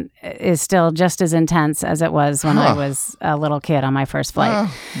fascination is still just as intense as it was when I was a little kid on my first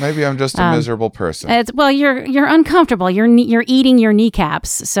flight. Maybe I'm just a miserable person. You're uncomfortable. You're eating your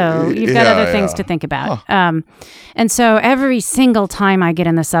kneecaps, so you've got other things to think about. And so every single time I get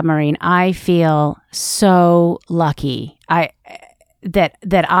in the submarine, I feel so lucky.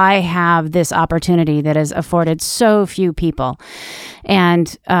 That I have this opportunity that is afforded so few people.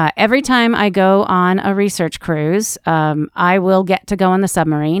 And every time I go on a research cruise, I will get to go on the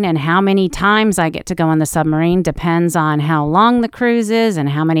submarine, and how many times I get to go on the submarine depends on how long the cruise is and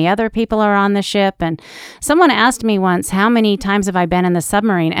how many other people are on the ship. And someone asked me once, how many times have I been in the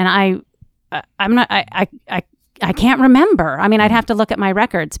submarine? And I can't remember. I mean, I'd have to look at my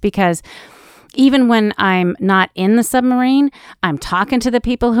records, because even when I'm not in the submarine, I'm talking to the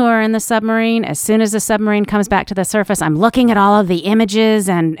people who are in the submarine. As soon as the submarine comes back to the surface, I'm looking at all of the images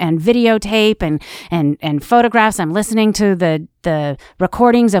and videotape and photographs. I'm listening to the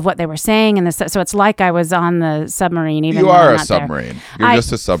recordings of what they were saying. So it's like I was on the submarine. Even you though are I'm a not submarine. there. You're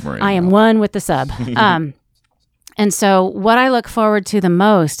just a submarine. I am one with the sub. And so what I look forward to the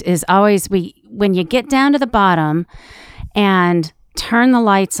most is always when you get down to the bottom and turn the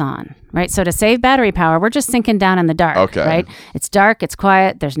lights on, right? So to save battery power, we're just sinking down in the dark, right? It's dark, it's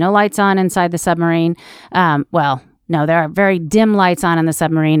quiet, there's no lights on inside the submarine. Well, no, there are very dim lights on in the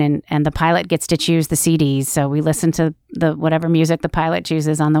submarine, and the pilot gets to choose the CDs. So we listen to the whatever music the pilot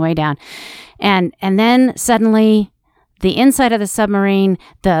chooses on the way down. And then suddenly the inside of the submarine,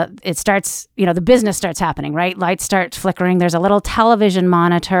 the business starts happening, right? Lights start flickering. There's a little television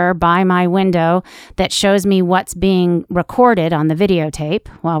monitor by my window that shows me what's being recorded on the videotape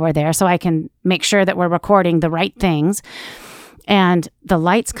while we're there, so I can make sure that we're recording the right things. And the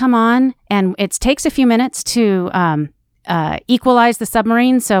lights come on, and it takes a few minutes to equalize the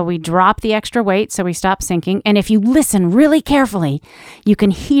submarine, so we drop the extra weight, so we stop sinking. And if you listen really carefully, you can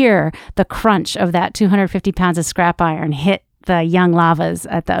hear the crunch of that 250 pounds of scrap iron hit the young lavas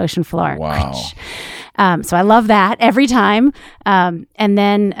at the ocean floor. Wow. So I love that every time. And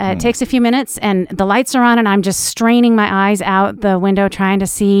then it takes a few minutes, and the lights are on, and I'm just straining my eyes out the window trying to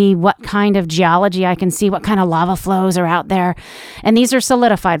see what kind of geology I can see, what kind of lava flows are out there. And these are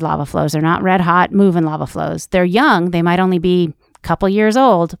solidified lava flows. They're not red hot moving lava flows. They're young. They might only be a couple years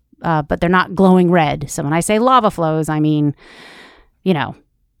old, but they're not glowing red. So when I say lava flows, I mean, they're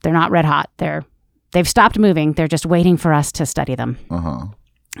not red hot. They've stopped moving. They're just waiting for us to study them.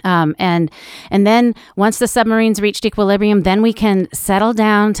 And then once the submarines reached equilibrium, then we can settle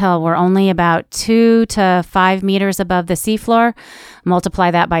down till we're only about 2 to 5 meters above the seafloor.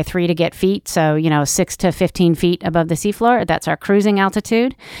 Multiply that by 3 to get feet. So, 6 to 15 feet above the seafloor. That's our cruising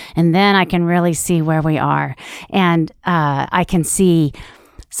altitude. And then I can really see where we are. And I can see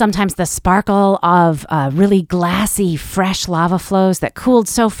sometimes the sparkle of really glassy, fresh lava flows that cooled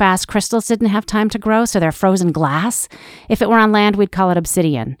so fast crystals didn't have time to grow, so they're frozen glass. If it were on land, we'd call it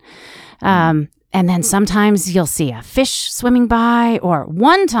obsidian. And then sometimes you'll see a fish swimming by, or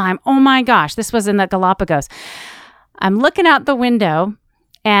one time, oh my gosh, this was in the Galapagos. I'm looking out the window,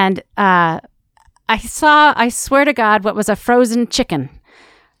 and I swear to God, what was a frozen chicken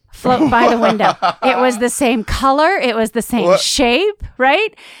float by the window. It was the same color. It was the same shape,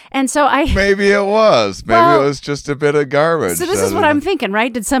 right? And so Maybe it was. Maybe it was just a bit of garbage. So this is what I'm thinking,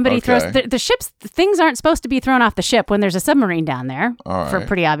 right? Did somebody throw... The ships, things aren't supposed to be thrown off the ship when there's a submarine down there for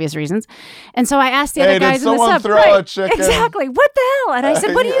pretty obvious reasons. And so I asked the other guys in the sub... Did someone throw a chicken? Exactly. What the hell? And I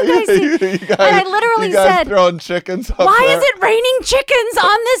said, what do you guys see? And I literally said... throwing chickens up why there? is it raining chickens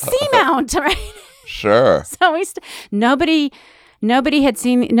on this seamount? Right? Sure. So nobody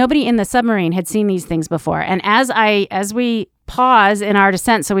in the submarine had seen these things before. And as we pause in our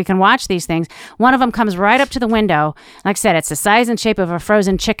descent so we can watch these things, one of them comes right up to the window. Like I said, it's the size and shape of a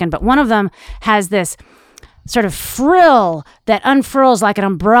frozen chicken, but one of them has this sort of frill that unfurls like an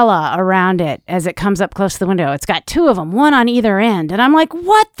umbrella around it as it comes up close to the window. It's got 2 of them, one on either end. And I'm like,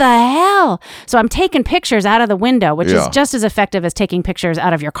 what the hell? So I'm taking pictures out of the window, which is just as effective as taking pictures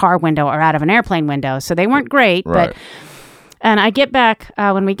out of your car window or out of an airplane window. So they weren't great, but... And I get back,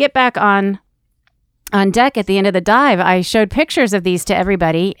 when we get back on deck at the end of the dive, I showed pictures of these to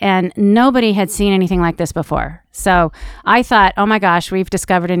everybody, and nobody had seen anything like this before. So I thought, oh my gosh, we've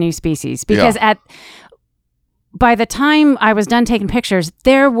discovered a new species. Because by the time I was done taking pictures,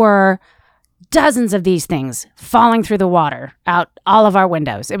 there were dozens of these things falling through the water out all of our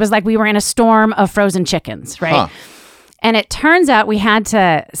windows. It was like we were in a storm of frozen chickens, right? Huh. And it turns out we had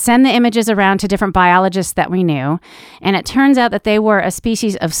to send the images around to different biologists that we knew. And it turns out that they were a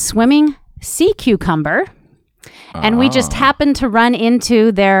species of swimming sea cucumber. And we just happened to run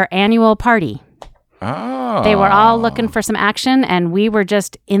into their annual party. Oh. They were all looking for some action, and we were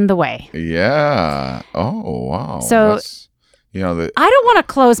just in the way. Yeah. Oh, wow. So... I don't want to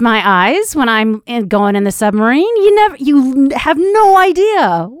close my eyes when I'm going in the submarine. You have no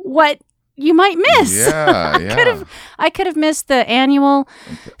idea what you might miss. Yeah, I could have missed the annual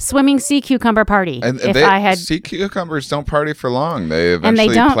swimming sea cucumber party sea cucumbers don't party for long. They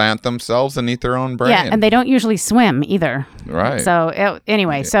eventually plant themselves and eat their own brain. Yeah, and they don't usually swim either. Right. So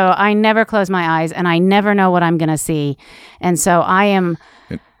so I never close my eyes, and I never know what I'm going to see. And so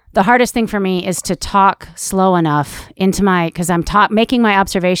the hardest thing for me is to talk slow enough because I'm making my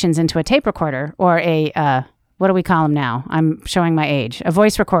observations into a tape recorder or a what do we call them now? I'm showing my age. A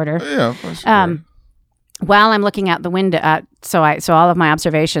voice recorder. Yeah, voice recorder. While I'm looking out the window, so all of my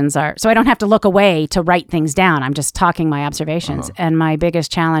observations are, so I don't have to look away to write things down. I'm just talking my observations. And my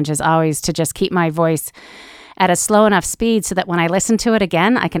biggest challenge is always to just keep my voice at a slow enough speed so that when I listen to it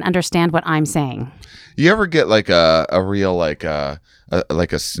again, I can understand what I'm saying. You ever get like a real like a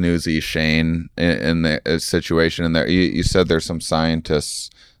snoozy Shane in the situation in there? You said there's some scientists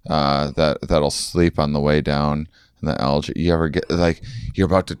that'll sleep on the way down in the algae. You ever get like you're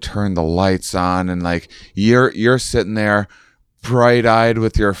about to turn the lights on and like you're sitting there bright-eyed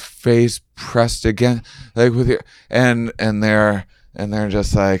with your face pressed against like with your and they're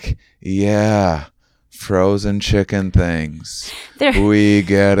just like, yeah, frozen chicken things. We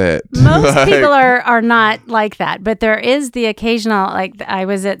get it. Most people are not like that, but there is the occasional, like I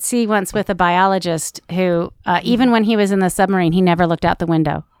was at sea once with a biologist who, even when he was in the submarine, he never looked out the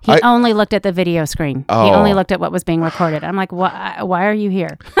window. He only looked at the video screen. Oh. He only looked at what was being recorded. I'm like, why are you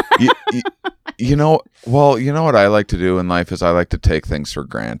here? You know what I like to do in life is I like to take things for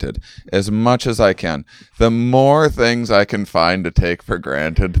granted as much as I can. The more things I can find to take for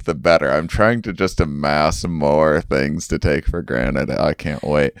granted, the better. I'm trying to just amass more things to take for granted. I can't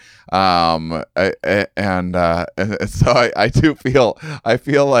wait. So I do feel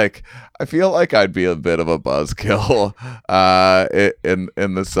like I'd be a bit of a buzzkill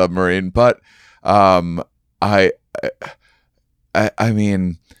in the submarine, but I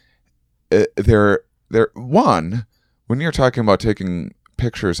mean. When you're talking about taking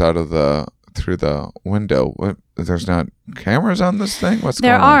pictures through the window, there's not cameras on this thing?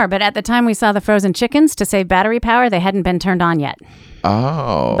 There are, but at the time we saw the frozen chickens, to save battery power, they hadn't been turned on yet.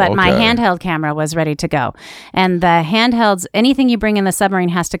 Oh, but my handheld camera was ready to go. And the handhelds, anything you bring in the submarine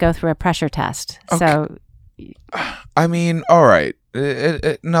has to go through a pressure test. Okay. So, I mean, all right.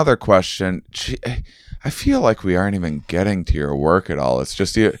 Another question. I feel like we aren't even getting to your work at all. It's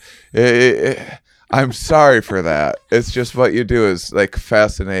just you. I'm sorry for that. It's just what you do is like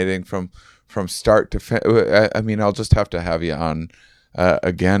fascinating from start to finish. I mean, I'll just have to have you on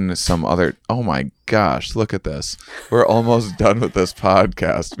again some other. Oh my gosh, look at this. We're almost done with this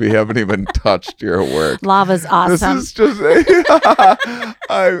podcast. We haven't even touched your work. Lava's awesome. This is just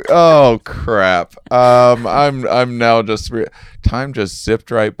oh crap. I'm now just time just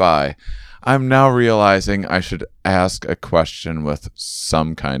zipped right by. I'm now realizing I should ask a question with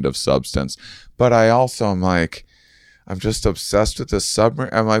some kind of substance, but I also am like, I'm just obsessed with this submarine.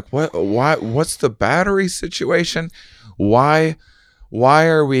 I'm like, what's the battery situation? Why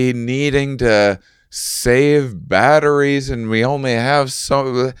are we needing to save batteries and we only have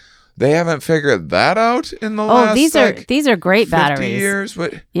so? They haven't figured that out in the last. These are great 50 batteries. Years.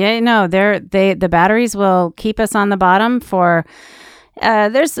 What? Yeah, no, the batteries will keep us on the bottom for.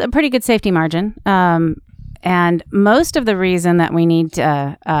 There's a pretty good safety margin. And most of the reason that we need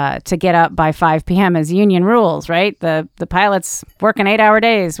to get up by 5 p.m. is union rules, right? The pilots working 8-hour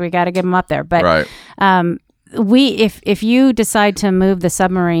days. We got to get them up there. But right. If you decide to move the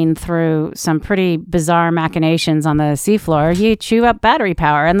submarine through some pretty bizarre machinations on the seafloor, you chew up battery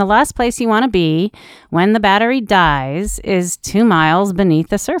power. And the last place you want to be when the battery dies is 2 miles beneath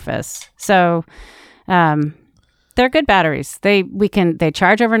the surface. So, they're good batteries. They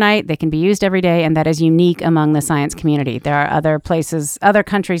charge overnight. They can be used every day, and that is unique among the science community. There are other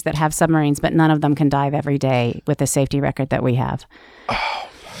countries that have submarines, but none of them can dive every day with the safety record that we have. Oh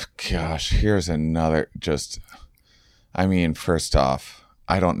gosh, here's another. First off,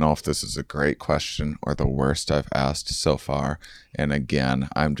 I don't know if this is a great question or the worst I've asked so far. And again,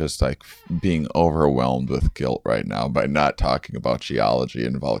 I'm just like being overwhelmed with guilt right now by not talking about geology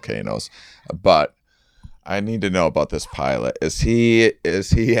and volcanoes, but. I need to know about this pilot. Is he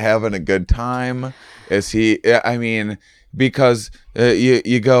having a good time? Is he? I mean, because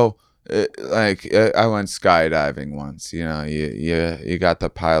you go I went skydiving once. You know, you got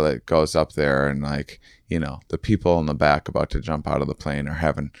the pilot goes up there and the people in the back about to jump out of the plane are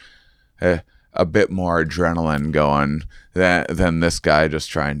having a bit more adrenaline going than this guy just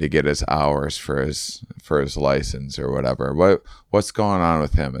trying to get his hours for his license or whatever. What's going on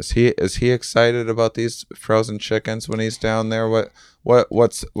with him? Is he excited about these frozen chickens when he's down there?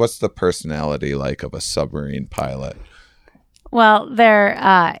 What's the personality like of a submarine pilot? Well,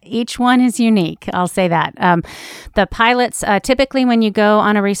 each one is unique. I'll say that. The pilots, typically when you go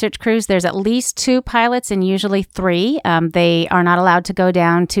on a research cruise, there's at least 2 pilots and usually 3. They are not allowed to go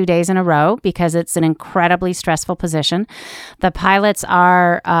down 2 days in a row because it's an incredibly stressful position. The pilots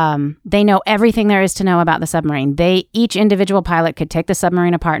they know everything there is to know about the submarine. Each individual pilot could take the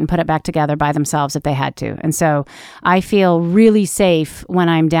submarine apart and put it back together by themselves if they had to. And so I feel really safe when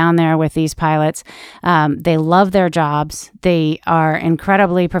I'm down there with these pilots. They love their jobs. They are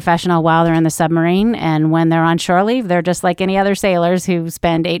incredibly professional while they're in the submarine, and when they're on shore leave, they're just like any other sailors who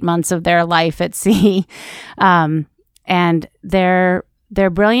spend 8 months of their life at sea. And they're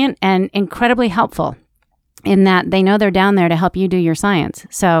brilliant and incredibly helpful in that they know they're down there to help you do your science.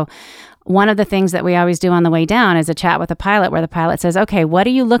 So one of the things that we always do on the way down is a chat with a pilot where the pilot says, okay, what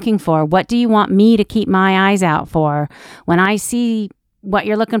are you looking for? What do you want me to keep my eyes out for? When I see what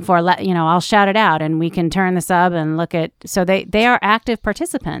you're looking for, I'll shout it out and we can turn the sub and look at. So they are active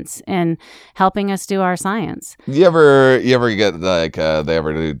participants in helping us do our science. You ever get they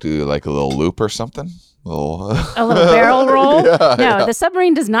ever do like a little loop or something? A little barrel roll? No, the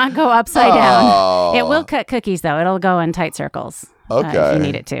submarine does not go upside down. It will cut cookies though. It'll go in tight circles. Okay. If you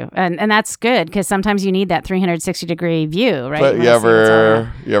need it to. And that's good because sometimes you need that 360-degree view, right? But you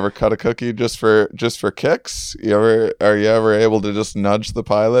ever cut a cookie just for kicks? Are you ever able to just nudge the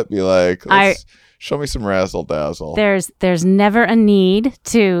pilot, be like, show me some razzle dazzle? There's never a need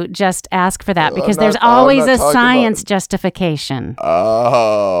to just ask for that because there's always a science justification.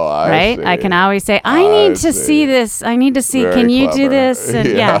 Oh, right? See. I can always say, I need to see this. I need to see, Very can you clever. do this? And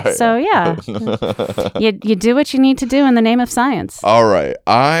you do what you need to do in the name of science. All right.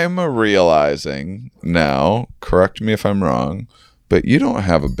 I'm realizing now, correct me if I'm wrong, but you don't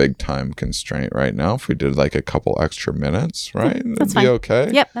have a big time constraint right now. If we did like a couple extra minutes, right? That's It'd be fine.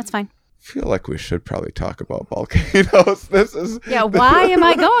 okay? Yep, that's fine. I feel like we should probably talk about volcanoes. Why am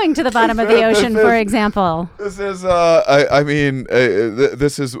I going to the bottom of the ocean, for example? This is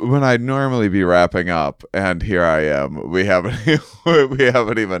this is when I'd normally be wrapping up, and here I am. We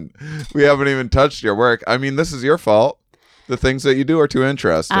haven't even touched your work. I mean, this is your fault. The things that you do are too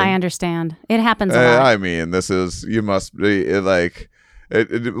interesting. I understand. It happens a lot. I mean, you must be like,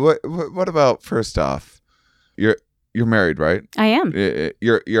 what about, first off, you're married, right? I am.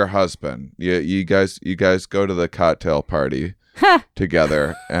 Your husband. You guys go to the cocktail party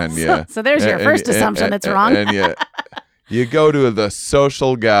together, and so there's your first assumption that's wrong. And you go to the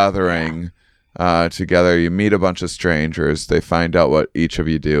social gathering together. You meet a bunch of strangers. They find out what each of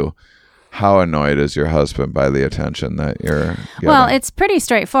you do. How annoyed is your husband by the attention that you're getting? Well, it's pretty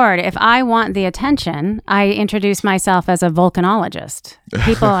straightforward. If I want the attention, I introduce myself as a volcanologist.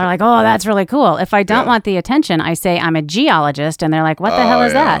 People are like, oh, that's really cool. If I don't want the attention, I say I'm a geologist, and they're like, what the hell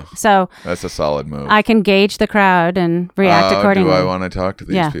is that? So that's a solid move. I can gauge the crowd and react accordingly. Do I want to talk to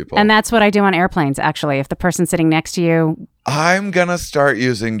these people? And that's what I do on airplanes, actually. If the person sitting next to you... I'm going to start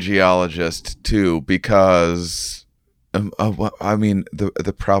using geologist, too, because... I mean,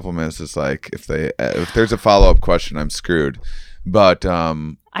 the problem is like if there's a follow-up question, I'm screwed. But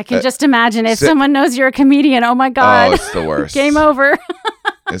I can just imagine if someone knows you're a comedian. Oh my God! Oh, it's the worst. Game over.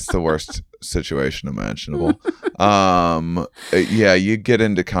 It's the worst situation imaginable. You get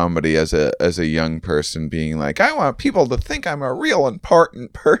into comedy as a young person, being like, I want people to think I'm a real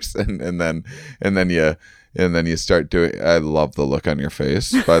important person, and then you start doing. I love the look on your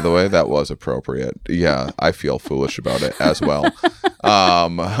face, by the way. That was appropriate. Yeah, I feel foolish about it as well.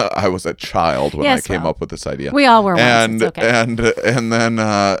 I was a child when I came up with this idea. We all were once. It's okay.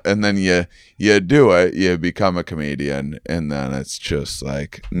 And then you do it. You become a comedian, and then it's just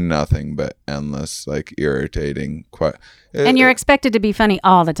like nothing but endless, like irritating. And you're expected to be funny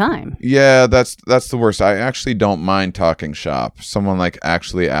all the time. Yeah, that's the worst. I actually don't mind talking shop. Someone like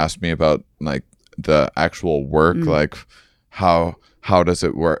actually asked me about like the actual work, like how does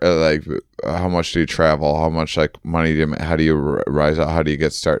it work, like how much do you travel, how much like money do you, how do you rise out, how do you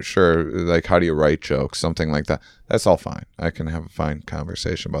get started, sure, like how do you write jokes, something like that. That's all fine. I can have a fine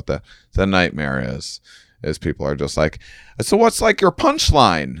conversation about that. The nightmare is people are just like, so what's like your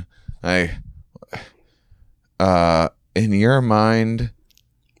punchline? In your mind,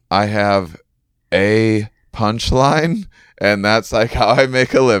 I have a punchline, and that's like how I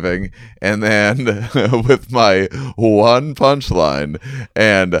make a living. And then with my one punchline,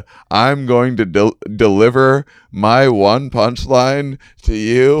 and I'm going to deliver my one punchline to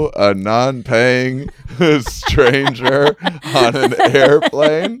you, a non-paying stranger on an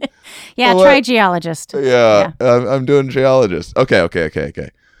airplane. Yeah, try geologist. Yeah. I'm doing geologist. Okay.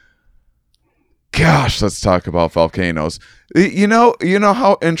 Gosh, let's talk about volcanoes. You know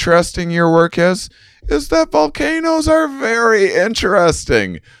how interesting your work is that volcanoes are very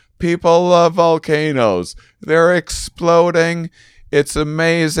interesting. People love volcanoes. They're exploding. It's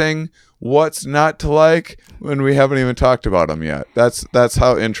amazing. What's not to like when we haven't even talked about them yet? That's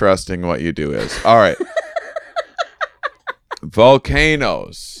how interesting what you do is. All right.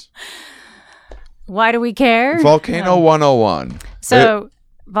 Volcanoes. Why do we care? Volcano 101.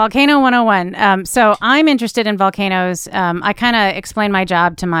 Volcano 101. So I'm interested in volcanoes. I kind of explain my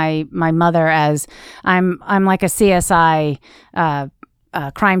job to my mother as I'm like a CSI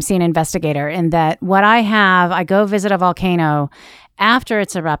crime scene investigator, in that what I go visit a volcano after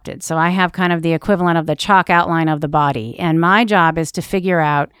it's erupted. So I have kind of the equivalent of the chalk outline of the body. And my job is to figure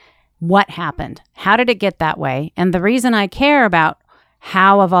out what happened. How did it get that way? And the reason I care about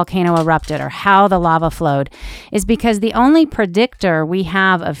how a volcano erupted or how the lava flowed is because the only predictor we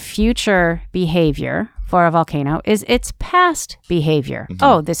have of future behavior for a volcano is its past behavior. Mm-hmm.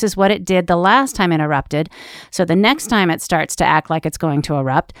 Oh, this is what it did the last time it erupted. So the next time it starts to act like it's going to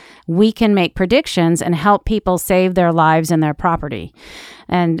erupt, we can make predictions and help people save their lives and their property.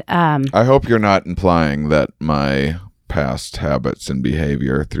 And I hope you're not implying that my past habits and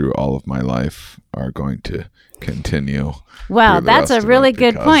behavior through all of my life are going to continue. Well, that's a really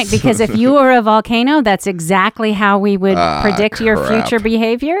good point, because if you were a volcano, that's exactly how we would predict your future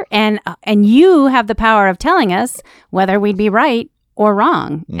behavior. And you have the power of telling us whether we'd be right or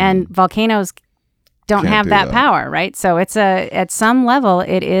wrong. And volcanoes don't have that power, right? So it's at some level,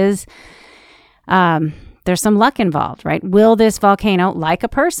 it is, there's some luck involved, right? Will this volcano, like a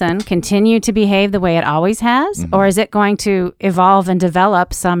person, continue to behave the way it always has? Mm-hmm. Or is it going to evolve and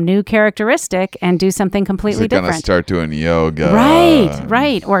develop some new characteristic and do something completely different? Is it going to start doing yoga?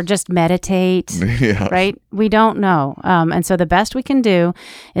 Right. Or just meditate, right? We don't know. And so the best we can do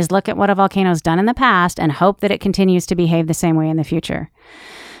is look at what a volcano's done in the past and hope that it continues to behave the same way in the future.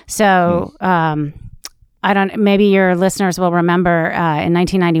 So, maybe your listeners will remember in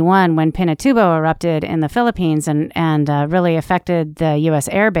 1991 when Pinatubo erupted in the Philippines and really affected the U.S.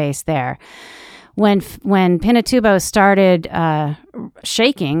 Air Base there. When Pinatubo started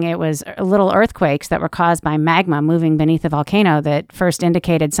shaking, it was little earthquakes that were caused by magma moving beneath the volcano that first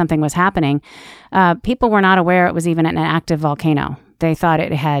indicated something was happening. People were not aware it was even an active volcano. They thought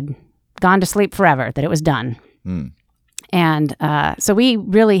it had gone to sleep forever, that it was done. And so we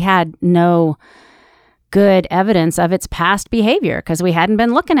really had no good evidence of its past behavior because we hadn't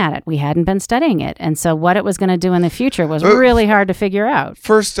been looking at it. We hadn't been studying it. And so what it was going to do in the future was really hard to figure out.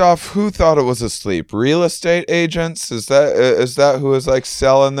 First off, who thought it was asleep? Real estate agents? Is that who was like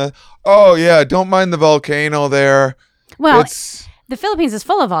selling the, oh yeah, don't mind the volcano there. Well, the Philippines is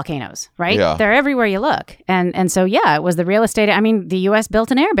full of volcanoes, right? Yeah. They're everywhere you look. And so, yeah, it was the real estate. I mean, the U.S.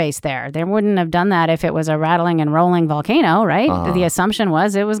 built an air base there. They wouldn't have done that if it was a rattling and rolling volcano, right? The assumption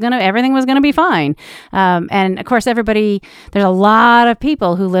was everything was going to be fine. And of course, there's a lot of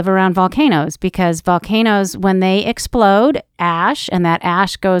people who live around volcanoes because volcanoes, when they explode, ash, and that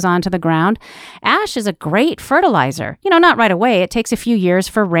ash goes onto the ground. Ash is a great fertilizer. Not right away. It takes a few years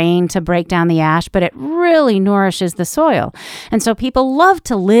for rain to break down the ash, but it really nourishes the soil. And so people love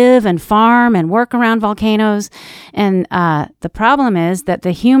to live and farm and work around volcanoes. And the problem is that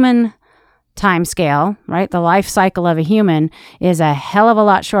the human time scale, right, the life cycle of a human is a hell of a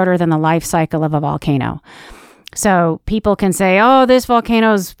lot shorter than the life cycle of a volcano. So people can say, oh, this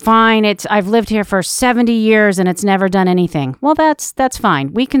volcano's fine. I've lived here for 70 years and it's never done anything. Well, that's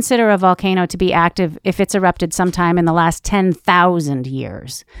fine. We consider a volcano to be active if it's erupted sometime in the last 10,000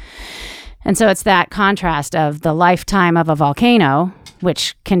 years. And so it's that contrast of the lifetime of a volcano,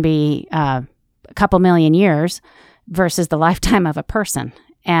 which can be a couple million years, versus the lifetime of a person.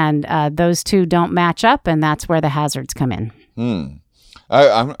 And those two don't match up, and that's where the hazards come in.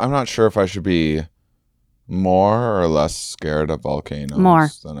 I'm not sure if I should be more or less scared of volcanoes.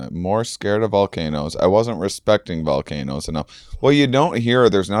 More scared of volcanoes. I wasn't respecting volcanoes enough. Well, you don't hear,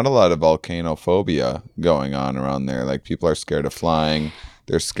 there's not a lot of volcanophobia going on around there. Like, people are scared of flying.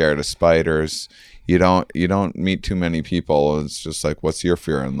 They're scared of spiders. You don't meet too many people. It's just like, what's your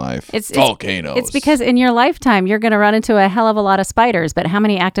fear in life? Volcanoes. It's because in your lifetime, you're going to run into a hell of a lot of spiders, but how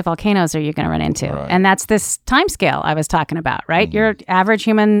many active volcanoes are you going to run into? Right. And that's this time scale I was talking about, right? Mm-hmm. Your average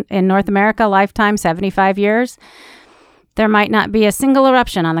human in North America lifetime, 75 years. There might not be a single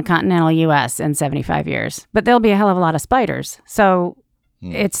eruption on the continental U.S. in 75 years, but there'll be a hell of a lot of spiders. So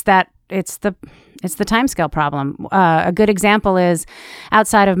it's the timescale problem. A good example is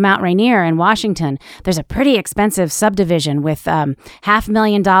outside of Mount Rainier in Washington. There's a pretty expensive subdivision with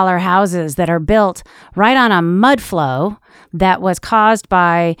 $500,000 houses that are built right on a mud flow that was caused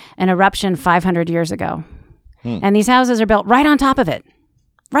by an eruption 500 years ago. And these houses are built right on top of it.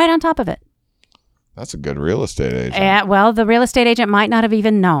 Right on top of it. That's a good real estate agent. Well, the real estate agent might not have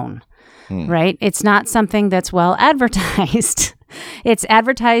even known, right? It's not something that's well advertised. It's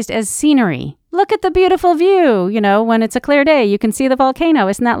advertised as scenery. Look at the beautiful view. When it's a clear day, you can see the volcano.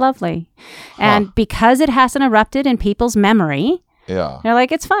 Isn't that lovely? And because it hasn't erupted in people's memory, they're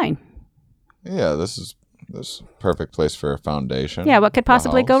like, it's fine. Yeah, this is perfect place for a foundation. Yeah, what could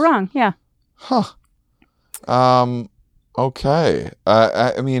possibly go wrong? Yeah. Okay.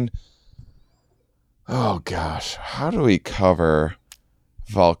 I mean, oh gosh, how do we cover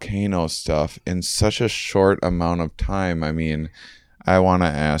volcano stuff in such a short amount of time? I mean, I want to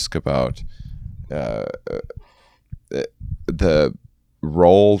ask about the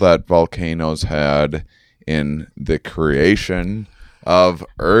role that volcanoes had in the creation of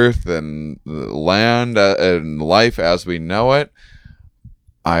Earth and land and life as we know it.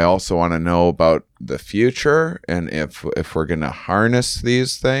 I also want to know about the future and if we're going to harness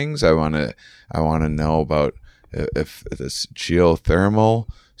these things. I want to know about if this geothermal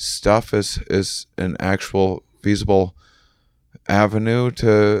stuff is an actual feasible avenue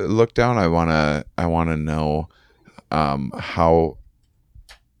to look down. I want to know how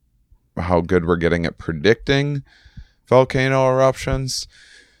good we're getting at predicting volcano eruptions.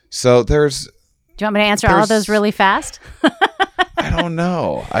 So do you want me to answer all of those really fast? I don't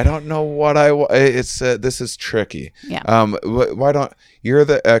know. I don't know what it's this is tricky. Yeah. Why don't you're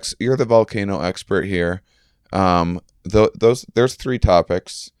the volcano expert here. There's 3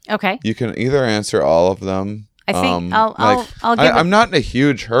 topics. Okay. You can either answer all of them. I think I'll give. I'm not in a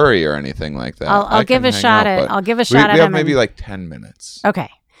huge hurry or anything like that. I'll give a shot at. I'll give a shot at. We have maybe like 10 minutes. Okay.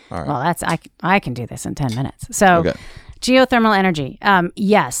 All right. Well, I can do this in 10 minutes. So, geothermal energy.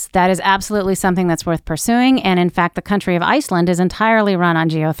 Yes, that is absolutely something that's worth pursuing. And in fact, the country of Iceland is entirely run on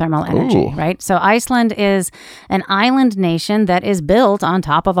geothermal energy, right? So Iceland is an island nation that is built on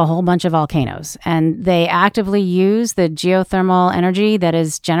top of a whole bunch of volcanoes. And they actively use the geothermal energy that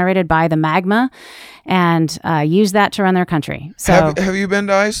is generated by the magma and use that to run their country. So have you been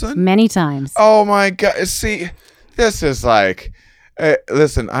to Iceland? Many times. Oh my God. See, this is like,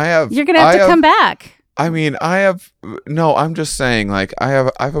 listen, You're going to have to come back. I mean, I'm just saying, like, I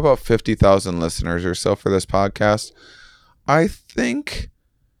have about 50,000 listeners or so for this podcast. I think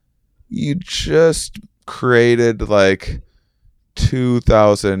you just created like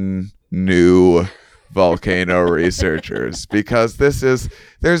 2,000 new volcano researchers, because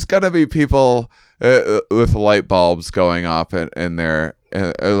there's gonna be people with light bulbs going off in there,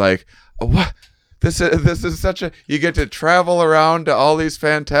 like, what? This is such a, you get to travel around to all these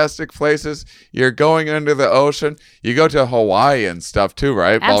fantastic places. You're going under the ocean. You go to Hawaii and stuff too,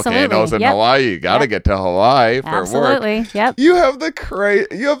 right? Absolutely. Volcanoes in Yep. Hawaii. You got to get to Hawaii for work. Absolutely. Yep. You have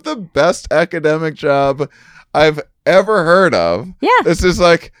the best academic job I've ever heard of. Yeah. This is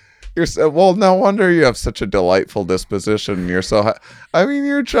like, well, no wonder you have such a delightful disposition. You're so, I mean,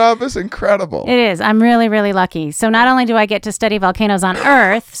 your job is incredible. It is. I'm really, really lucky. So not only do I get to study volcanoes on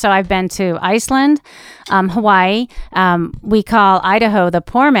Earth, so I've been to Iceland, Hawaii. We call Idaho the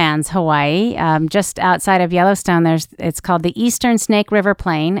poor man's Hawaii. Just outside of Yellowstone, it's called the Eastern Snake River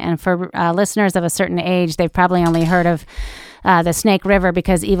Plain. And for listeners of a certain age, they've probably only heard of the Snake River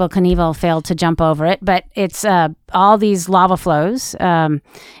because Evel Knievel failed to jump over it. But it's all these lava flows, and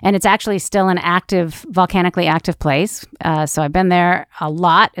it's actually still an volcanically active place. So I've been there a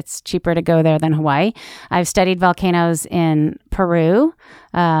lot. It's cheaper to go there than Hawaii. I've studied volcanoes in Peru,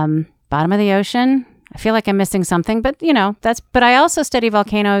 bottom of the ocean. I feel like I'm missing something, but but I also study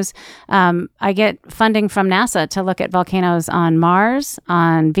volcanoes. I get funding from NASA to look at volcanoes on Mars,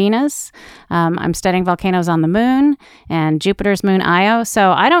 on Venus. I'm studying volcanoes on the moon and Jupiter's moon Io.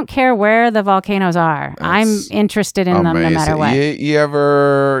 So I don't care where the volcanoes are. I'm interested in them no matter what. You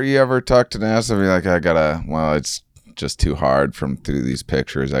ever talk to NASA and be like, it's just too hard through these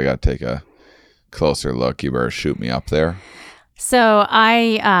pictures. I got to take a closer look. You better shoot me up there. So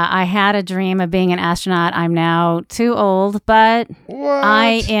I had a dream of being an astronaut. I'm now too old, but What?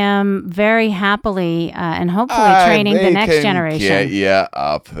 I am very happily and hopefully training the next generation. Get you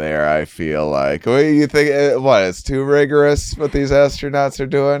up there, I feel like. What do you think? What, it's too rigorous what these astronauts are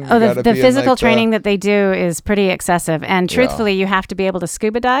doing? Oh, the physical training that they do is pretty excessive. And truthfully, you have to be able to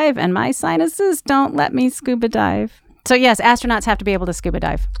scuba dive, and my sinuses don't let me scuba dive. So yes, astronauts have to be able to scuba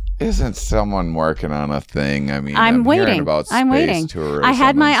dive. Isn't someone working on a thing? I mean, I'm waiting. Hearing about space I'm waiting. tourism. I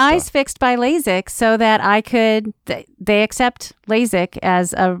had my and eyes stuff. fixed by LASIK so that I could. They accept LASIK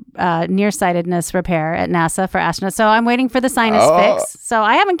as a nearsightedness repair at NASA for astronauts. So I'm waiting for the sinus fix. So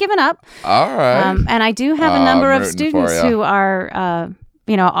I haven't given up. All right. And I do have a number I'm of rooting students for ya. who are,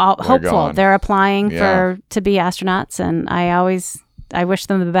 hopeful. going. They're applying Yeah. to be astronauts, and I wish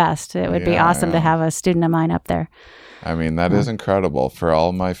them the best. It would be awesome to have a student of mine up there. I mean, that is incredible. For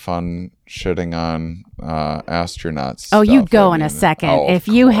all my fun shitting on astronauts. Oh, you'd stuff, go I in a mean, second of if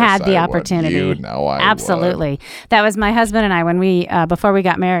you course had the I would. opportunity. You know I Absolutely. That was my husband and I when we before we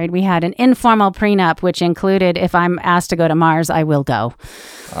got married. We had an informal prenup, which included if I'm asked to go to Mars, I will go.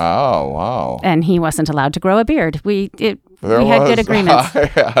 Oh, wow. And he wasn't allowed to grow a beard. We had good agreements. I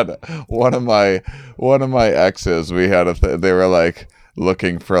had one of my exes. We had they were like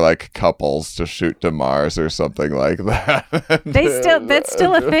looking for like couples to shoot to Mars or something like that. That's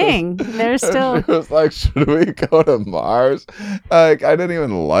still a thing. They're still. She was like, should we go to Mars? Like, I didn't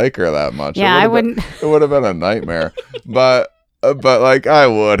even like her that much. Yeah, I wouldn't. It would have been a nightmare. But like I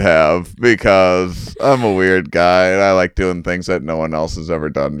would have, because I'm a weird guy and I like doing things that no one else has ever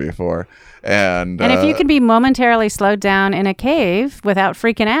done before. And if you can be momentarily slowed down in a cave without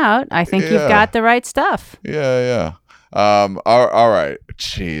freaking out, I think you've got the right stuff. Yeah. All right.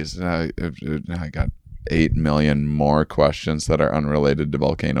 Jeez. I got 8 million more questions that are unrelated to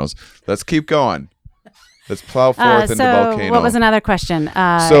volcanoes. Let's keep going. Let's plow forth into volcanoes. What was another question?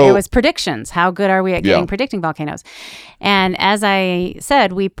 It was predictions. How good are we at predicting volcanoes? And as I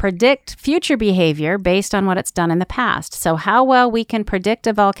said, we predict future behavior based on what it's done in the past. So how well we can predict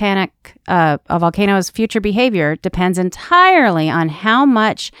a volcano's future behavior depends entirely on how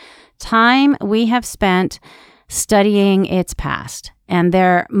much time we have spent studying its past. And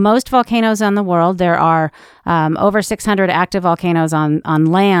most volcanoes in the world, there are over 600 active volcanoes on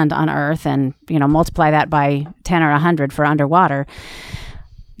land on Earth, and multiply that by 10 or 100 for underwater.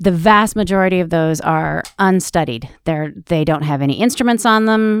 The vast majority of those are unstudied. They don't have any instruments on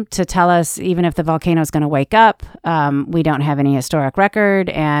them to tell us even if the volcano is going to wake up. We don't have any historic record,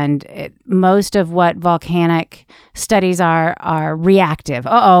 and most of what volcanic studies are reactive.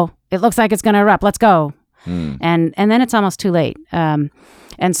 It looks like it's going to erupt. Let's go. And then it's almost too late. And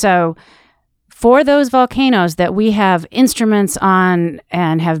so for those volcanoes that we have instruments on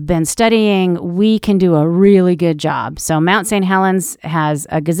and have been studying, we can do a really good job. So Mount St. Helens has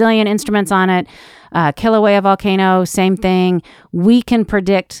a gazillion instruments on it. Kilauea volcano, same thing. We can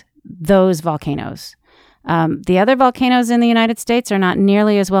predict those volcanoes. The other volcanoes in the United States are not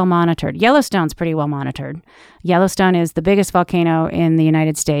nearly as well monitored. Yellowstone's pretty well monitored. Yellowstone is the biggest volcano in the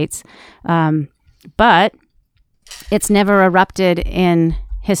United States. but it's never erupted in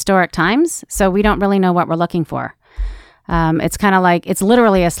historic times, so we don't really know what we're looking for. It's kind of like, it's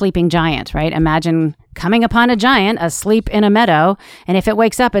literally a sleeping giant, right? Imagine coming upon a giant asleep in a meadow, and if it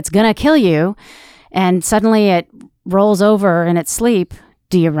wakes up, it's going to kill you, and suddenly it rolls over in its sleep.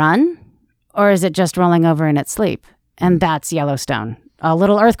 Do you run? Or is it just rolling over in its sleep? And that's Yellowstone. A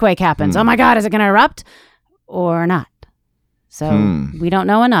little earthquake happens. Oh my God, is it going to erupt or not? So we don't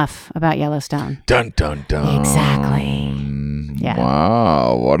know enough about Yellowstone. Dun, dun, dun. Exactly. Yeah.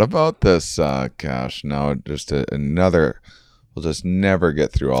 Wow. What about this? Gosh, now just another. We'll just never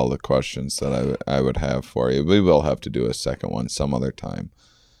get through all the questions that I would have for you. We will have to do a second one some other time.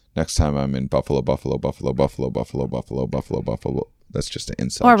 Next time I'm in Buffalo. That's just an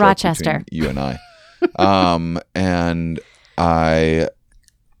insult. Or Rochester. You and I. And I.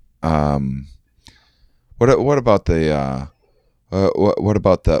 What about the? What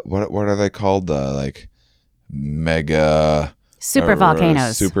about the? What are they called? The like mega super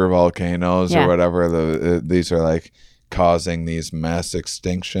volcanoes. Super volcanoes Yeah. or whatever. These are like causing these mass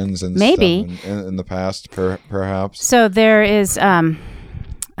extinctions and Maybe. stuff in the past, perhaps. So there is,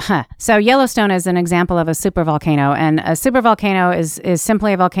 so Yellowstone is an example of a supervolcano, and a supervolcano is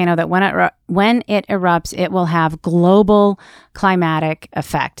simply a volcano that when it erupts, it will have global climatic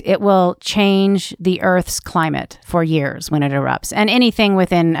effect. It will change the Earth's climate for years when it erupts, and anything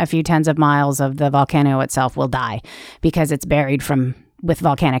within a few tens of miles of the volcano itself will die because it's buried with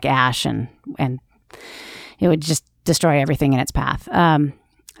volcanic ash, and it would just destroy everything in its path.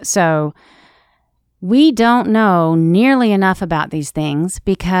 So we don't know nearly enough about these things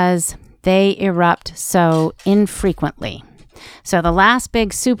because they erupt so infrequently. So the last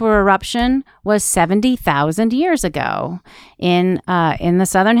big super eruption was 70,000 years ago in the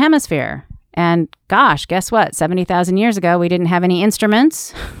southern hemisphere. And gosh, guess what? 70,000 years ago, we didn't have any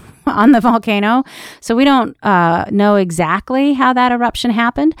instruments on the volcano. So we don't know exactly how that eruption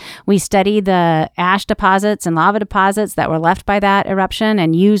happened. We studied the ash deposits and lava deposits that were left by that eruption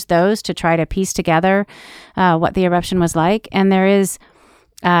and used those to try to piece together what the eruption was like. And there is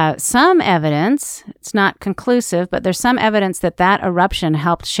some evidence, it's not conclusive, but there's some evidence that eruption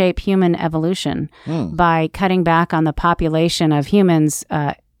helped shape human evolution by cutting back on the population of humans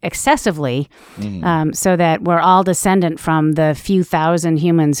excessively, so that we're all descendant from the few thousand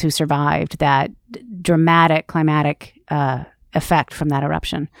humans who survived that dramatic climatic effect from that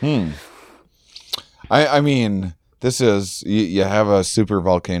eruption. I mean, this is, you have a super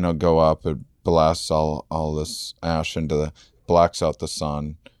volcano go up, it blasts all this ash blacks out the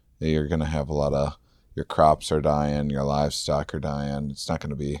sun. You're going to have a lot of, your crops are dying, your livestock are dying. It's not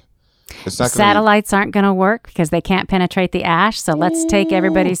going to be, satellites aren't going to work because they can't penetrate the ash. So let's take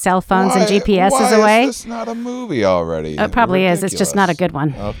everybody's cell phones and GPSs away. Why is this not a movie already? It probably is. It's just not a good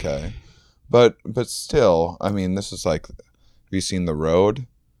one. Okay. But still, I mean, this is like, have you seen The Road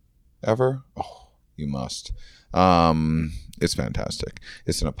ever? Oh, you must. It's fantastic.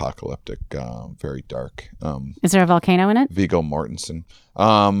 It's an apocalyptic, very dark. Is there a volcano in it? Viggo Mortensen.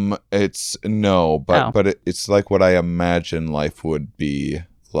 It's like what I imagine life would be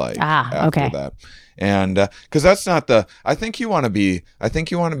like after that. And because that's not I think you want to be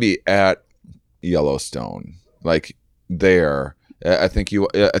at Yellowstone, like there. I think you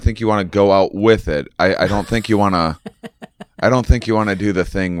want to go out with it. I don't think you want to do the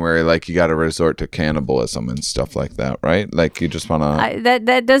thing where like you got to resort to cannibalism and stuff like that, right? Like you just want to.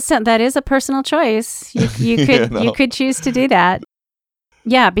 That is a personal choice. You could you could choose to do that.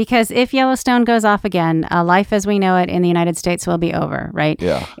 Yeah, because if Yellowstone goes off again, life as we know it in the United States will be over, right?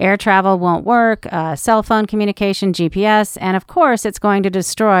 Yeah. Air travel won't work, cell phone communication, GPS, and of course it's going to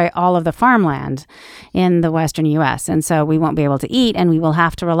destroy all of the farmland in the western U.S. And so we won't be able to eat, and we will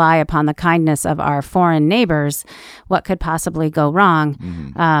have to rely upon the kindness of our foreign neighbors. What could possibly go wrong?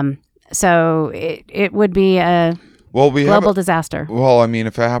 Mm-hmm. So it would be a global disaster. Well, I mean,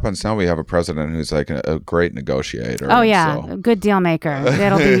 if it happens now, we have a president who's like a great negotiator. Oh yeah, a good deal maker.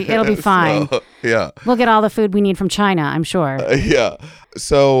 It'll be fine. So, yeah, we'll get all the food we need from China, I'm sure. Yeah.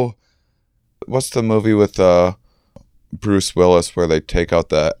 So, what's the movie with Bruce Willis where they take out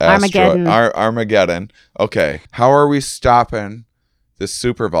the Armageddon? Armageddon. Okay, how are we stopping this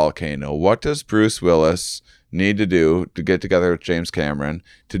super volcano? What does Bruce Willis need to do to get together with James Cameron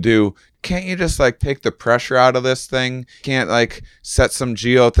to do? Can't you just like take the pressure out of this thing? Can't like set some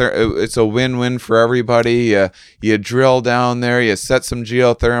it's a win-win for everybody. You drill down there, you set some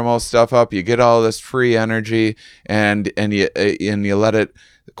geothermal stuff up, you get all this free energy, and you let it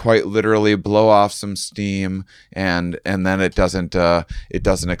quite literally blow off some steam, and then it doesn't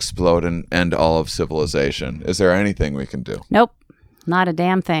explode and end all of civilization. Is there anything we can do? Nope. Not a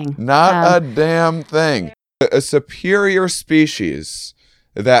damn thing. Not a damn thing. A superior species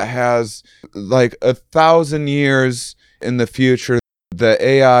that has like 1,000 years in the future, the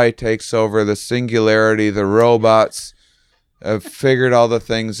AI takes over, the singularity, the robots have figured all the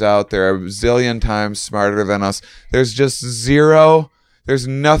things out. They're a zillion times smarter than us. There's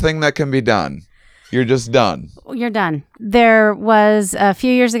nothing that can be done. You're just done. You're done. There was a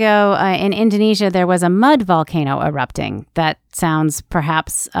few years ago in Indonesia, there was a mud volcano erupting. That sounds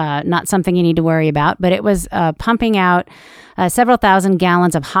perhaps not something you need to worry about, but it was pumping out several thousand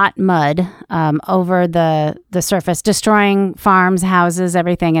gallons of hot mud over the surface, destroying farms, houses,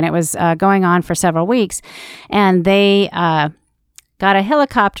 everything. And it was going on for several weeks. And they got a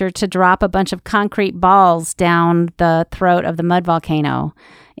helicopter to drop a bunch of concrete balls down the throat of the mud volcano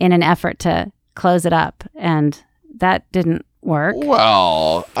in an effort to close it up, and that didn't work.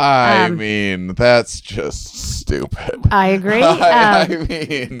 Well, I mean, that's just stupid. I agree. I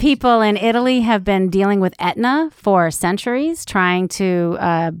mean, people in Italy have been dealing with Etna for centuries, trying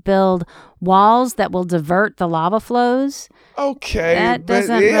to build walls that will divert the lava flows. Okay, that but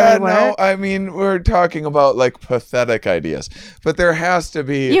doesn't really work. No, I mean, we're talking about like pathetic ideas, but there has to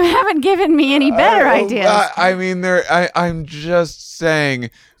be. You haven't given me any better ideas. I mean, I'm just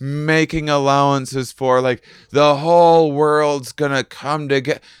saying, making allowances for like the whole world's gonna come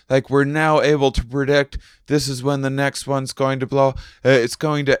together. Like we're now able to predict this is when the next one's going to blow. It's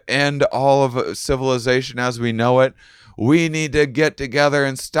going to end all of civilization as we know it. We need to get together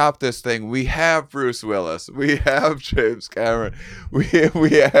and stop this thing. We have Bruce Willis. We have James Cameron. We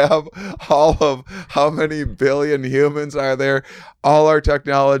have all of how many billion humans are there? All our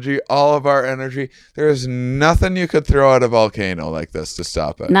technology, all of our energy. There is nothing you could throw at a volcano like this to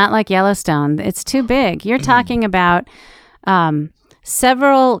stop it. Not like Yellowstone. It's too big. You're talking about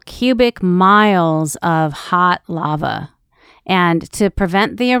several cubic miles of hot lava. And to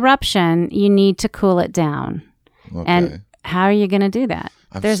prevent the eruption, you need to cool it down. Okay. And how are you going to do that?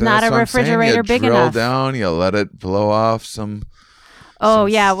 There's not a refrigerator big enough. You drill down, you let it blow off some. Oh,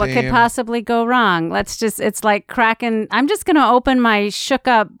 yeah. steam. What could possibly go wrong? It's like cracking. I'm just going to open my shook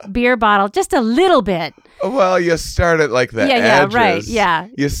up beer bottle just a little bit. Well, you start at like the edges. Yeah, right. Yeah.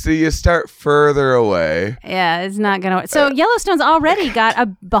 You start further away. Yeah, it's not going to. So Yellowstone's already got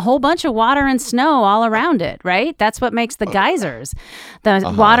a whole bunch of water and snow all around it, right? That's what makes the geysers.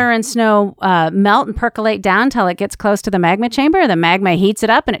 The water and snow melt and percolate down till it gets close to the magma chamber. The magma heats it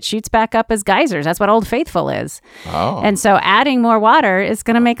up and it shoots back up as geysers. That's what Old Faithful is. Oh. And so adding more water is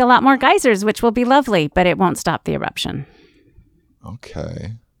going to make a lot more geysers, which will be lovely, but it won't stop the eruption.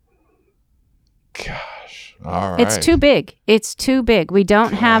 Okay. Gosh. All right. It's too big. It's too big. We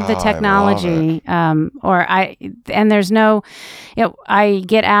don't have the technology, and there's no, I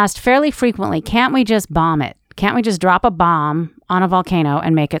get asked fairly frequently, can't we just bomb it? Can't we just drop a bomb on a volcano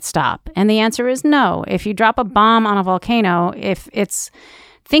and make it stop? And the answer is no. If you drop a bomb on a volcano, if it's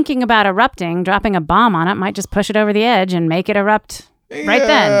thinking about erupting, dropping a bomb on it might just push it over the edge and make it erupt right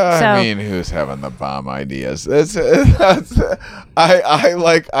then. So I mean, who's having the bomb ideas?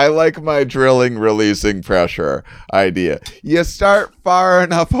 I like my drilling, releasing pressure idea. You start far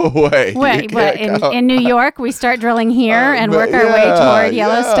enough away. Wait, in New York, we start drilling here and work our way toward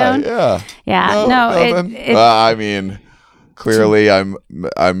Yellowstone? Yeah. I mean, clearly I'm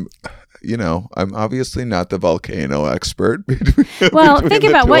obviously not the volcano expert. Well, think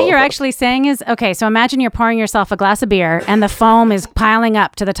about what you're actually saying is, okay, so imagine you're pouring yourself a glass of beer and the foam is piling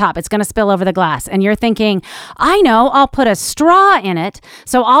up to the top. It's going to spill over the glass. And you're thinking, I know, I'll put a straw in it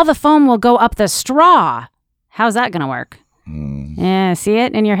so all the foam will go up the straw. How's that going to work? Yeah, see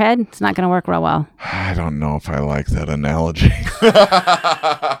it in your head? It's not going to work real well. I don't know if I like that analogy.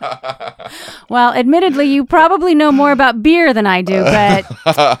 Well, admittedly, you probably know more about beer than I do, but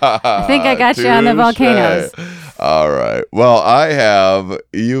I think I got you on the volcanoes. All right. Well,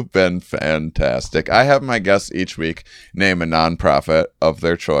 you've been fantastic. I have my guests each week name a nonprofit of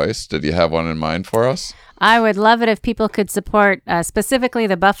their choice. Did you have one in mind for us? I would love it if people could support specifically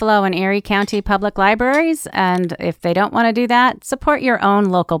the Buffalo and Erie County Public Libraries. And if they don't want to do that, support your own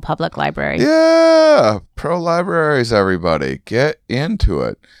local public library. Yeah. Pro-libraries, everybody. Get into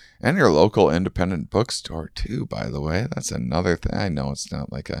it. And your local independent bookstore, too, by the way. That's another thing. I know it's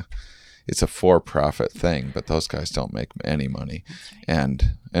not like it's a for-profit thing, but those guys don't make any money.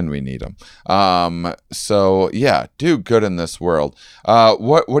 And we need them. So, yeah, do good in this world.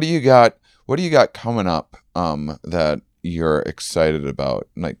 What do you got? What do you got coming up that you're excited about,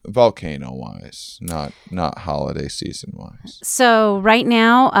 like volcano-wise, not holiday season-wise? So right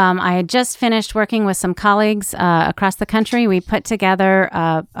now, I had just finished working with some colleagues across the country. We put together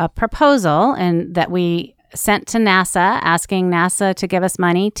a proposal and that we sent to NASA, asking NASA to give us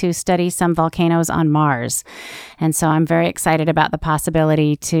money to study some volcanoes on Mars. And so I'm very excited about the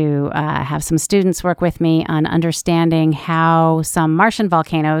possibility to have some students work with me on understanding how some Martian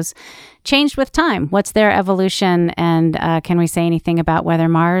volcanoes changed with time. What's their evolution? And can we say anything about whether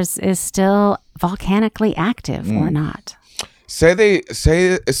Mars is still volcanically active or not? Say they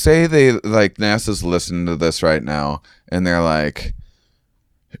like NASA's listening to this right now and they're like,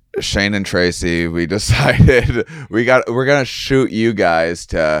 Shane and Tracy, we decided we're gonna shoot you guys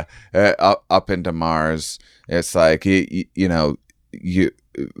to up into Mars. It's like we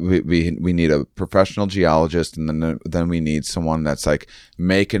need a professional geologist, and then we need someone that's like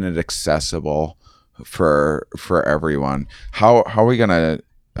making it accessible for everyone. How are we gonna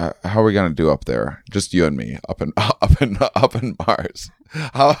do up there? Just you and me up in Mars.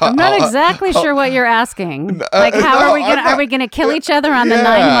 I'm not exactly sure what you're asking. Like, are we gonna kill each other on the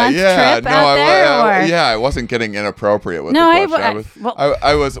 9-month trip out there? I wasn't getting inappropriate with the question.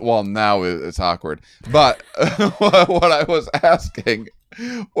 I was. Well, now it's awkward. But what I was asking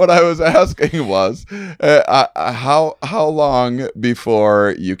was, how long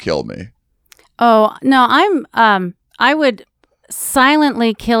before you kill me? Oh no, I would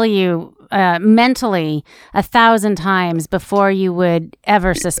silently kill you mentally 1,000 times before you would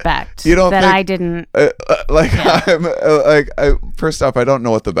ever suspect I didn't. First off, I don't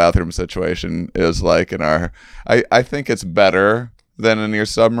know what the bathroom situation is like in our. I think it's better than in your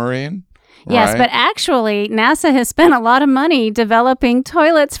submarine. Yes, right? But actually, NASA has spent a lot of money developing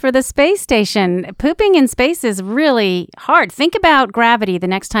toilets for the space station. Pooping in space is really hard. Think about gravity the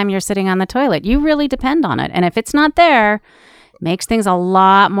next time you're sitting on the toilet. You really depend on it. And if it's not there, it makes things a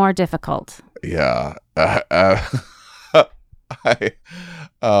lot more difficult. Yeah.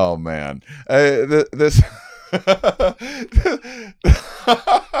 Oh, man. This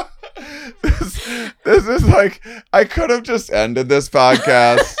is like, I could have just ended this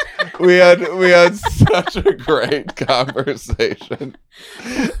podcast. We had such a great conversation,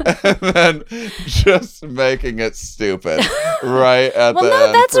 and then just making it stupid right at the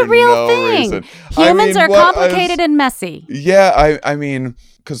end. That's a real thing. Reason. Humans are complicated and messy. Yeah, I mean,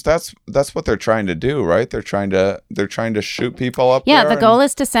 because that's what they're trying to do, right? They're trying to shoot people up there. Yeah, the goal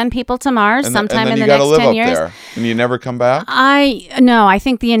is to send people to Mars sometime in the next 10 years. There, and you never come back? I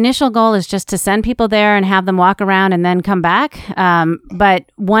think the initial goal is just to send people there and have them walk around and then come back. But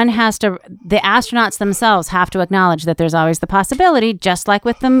the astronauts themselves have to acknowledge that there's always the possibility, just like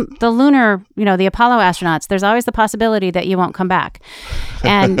with the lunar, the Apollo astronauts, there's always the possibility that you won't come back.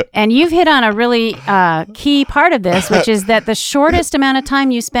 And you've hit on a really key part of this, which is that the shortest amount of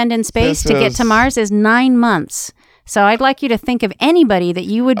time you spend in space to get to Mars is 9 months. So I'd like you to think of anybody that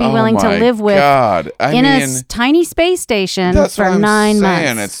you would be willing to live with a tiny space station for 9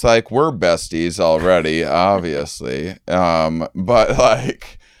 months. It's like we're besties already, obviously. But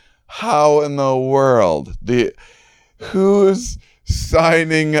like, how in the world who's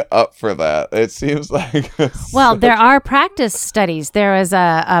signing up for that? It seems like there are practice studies. There was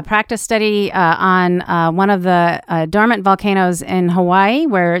a practice study on one of the dormant volcanoes in Hawaii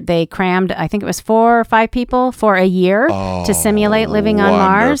where they crammed, I think it was 4 or 5 people for a year to simulate living on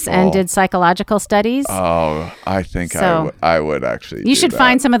Mars and did psychological studies. I think I would actually you should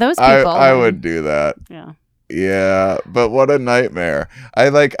find some of those people. I would do that. Yeah, but what a nightmare.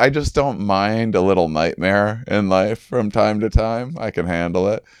 I just don't mind a little nightmare in life from time to time. I can handle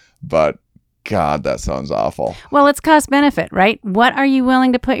it. But God, that sounds awful. Well, it's cost benefit, right? What are you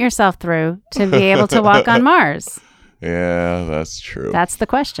willing to put yourself through to be able to walk on Mars? Yeah, that's true. That's the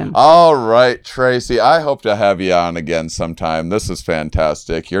question. All right, Tracy, I hope to have you on again sometime. This is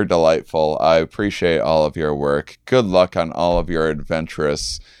fantastic. You're delightful. I appreciate all of your work. Good luck on all of your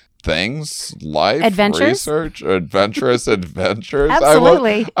adventurous things, life, research, adventurous adventures.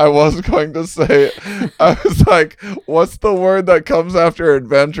 Absolutely. I was going to say, I was like, what's the word that comes after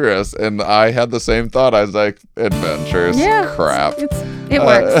adventurous? And I had the same thought. I was like, adventures. Yeah, crap. It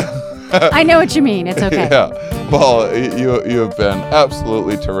works. I know what you mean. It's okay. Yeah. Well, you have been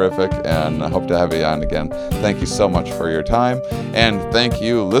absolutely terrific, and I hope to have you on again. Thank you so much for your time, and thank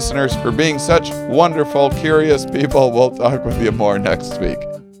you, listeners, for being such wonderful, curious people. We'll talk with you more next week.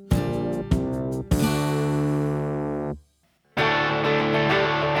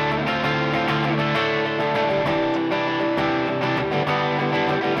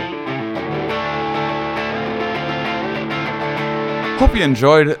 Hope you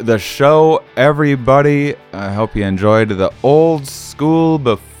enjoyed the show, everybody. I hope you enjoyed the Old School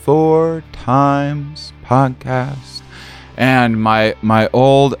Before Times podcast. And my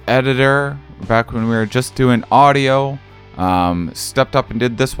old editor, back when we were just doing audio, stepped up and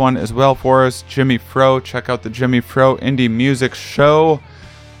did this one as well for us. Jimmy Fro. Check out the Jimmy Fro Indie Music Show.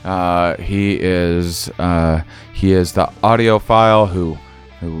 He is the audiophile who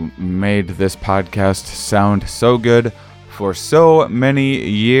made this podcast sound so good for so many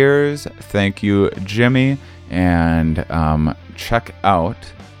years. Thank you, Jimmy. And check out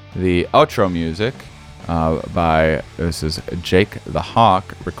the outro music this is Jake the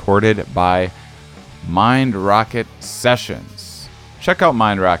Hawk, recorded by Mind Rocket Sessions. Check out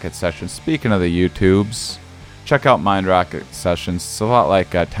Mind Rocket Sessions. Speaking of the YouTubes, check out Mind Rocket Sessions. It's a lot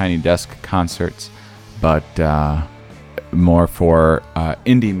like Tiny Desk concerts, but more for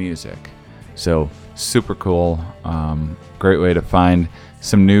indie music. So super cool. Great way to find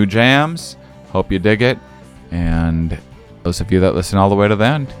some new jams. Hope you dig it. And those of you that listen all the way to the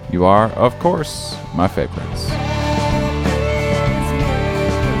end, you are, of course, my favorites.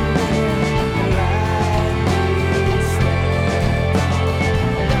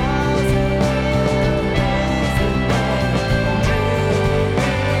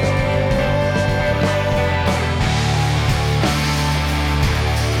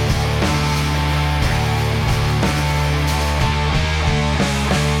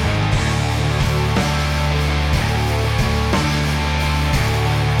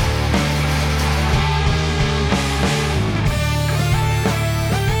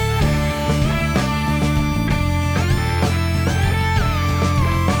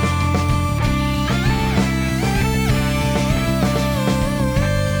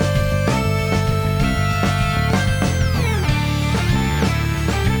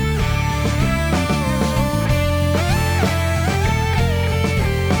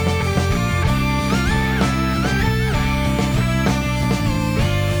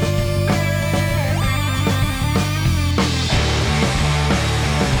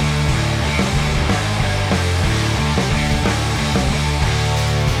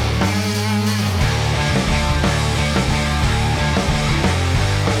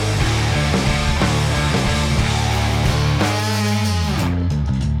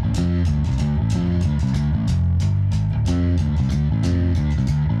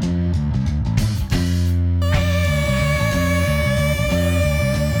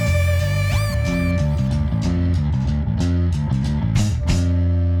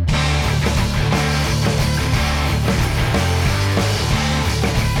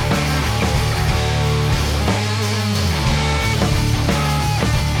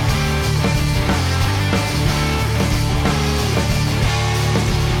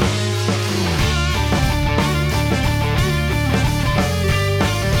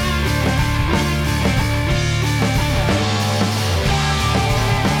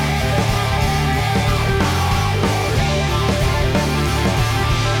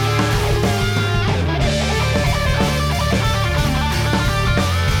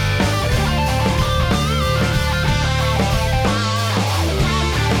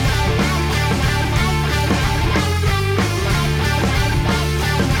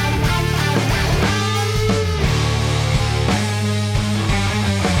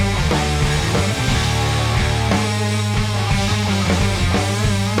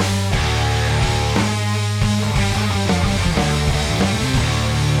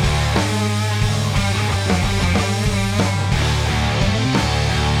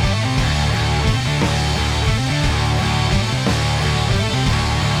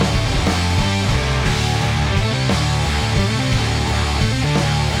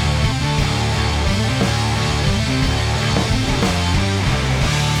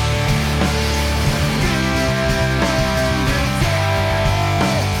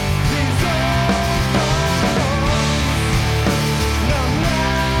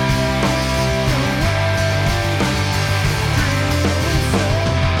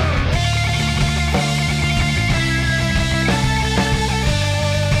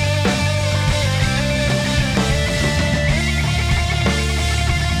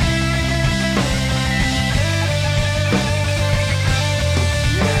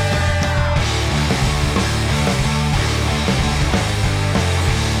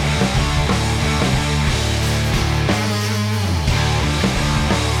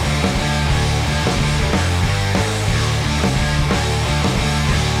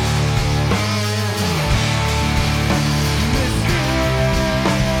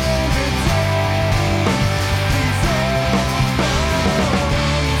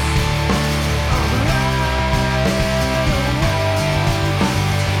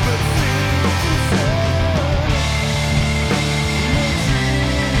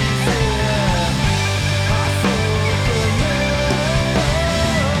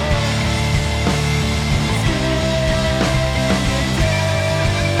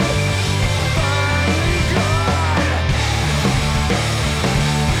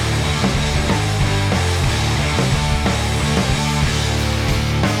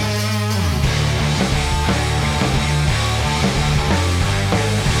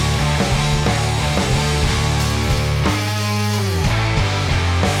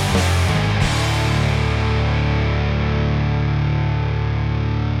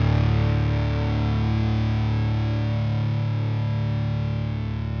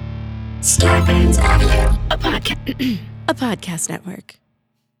 Starburns Audio, a podcast network.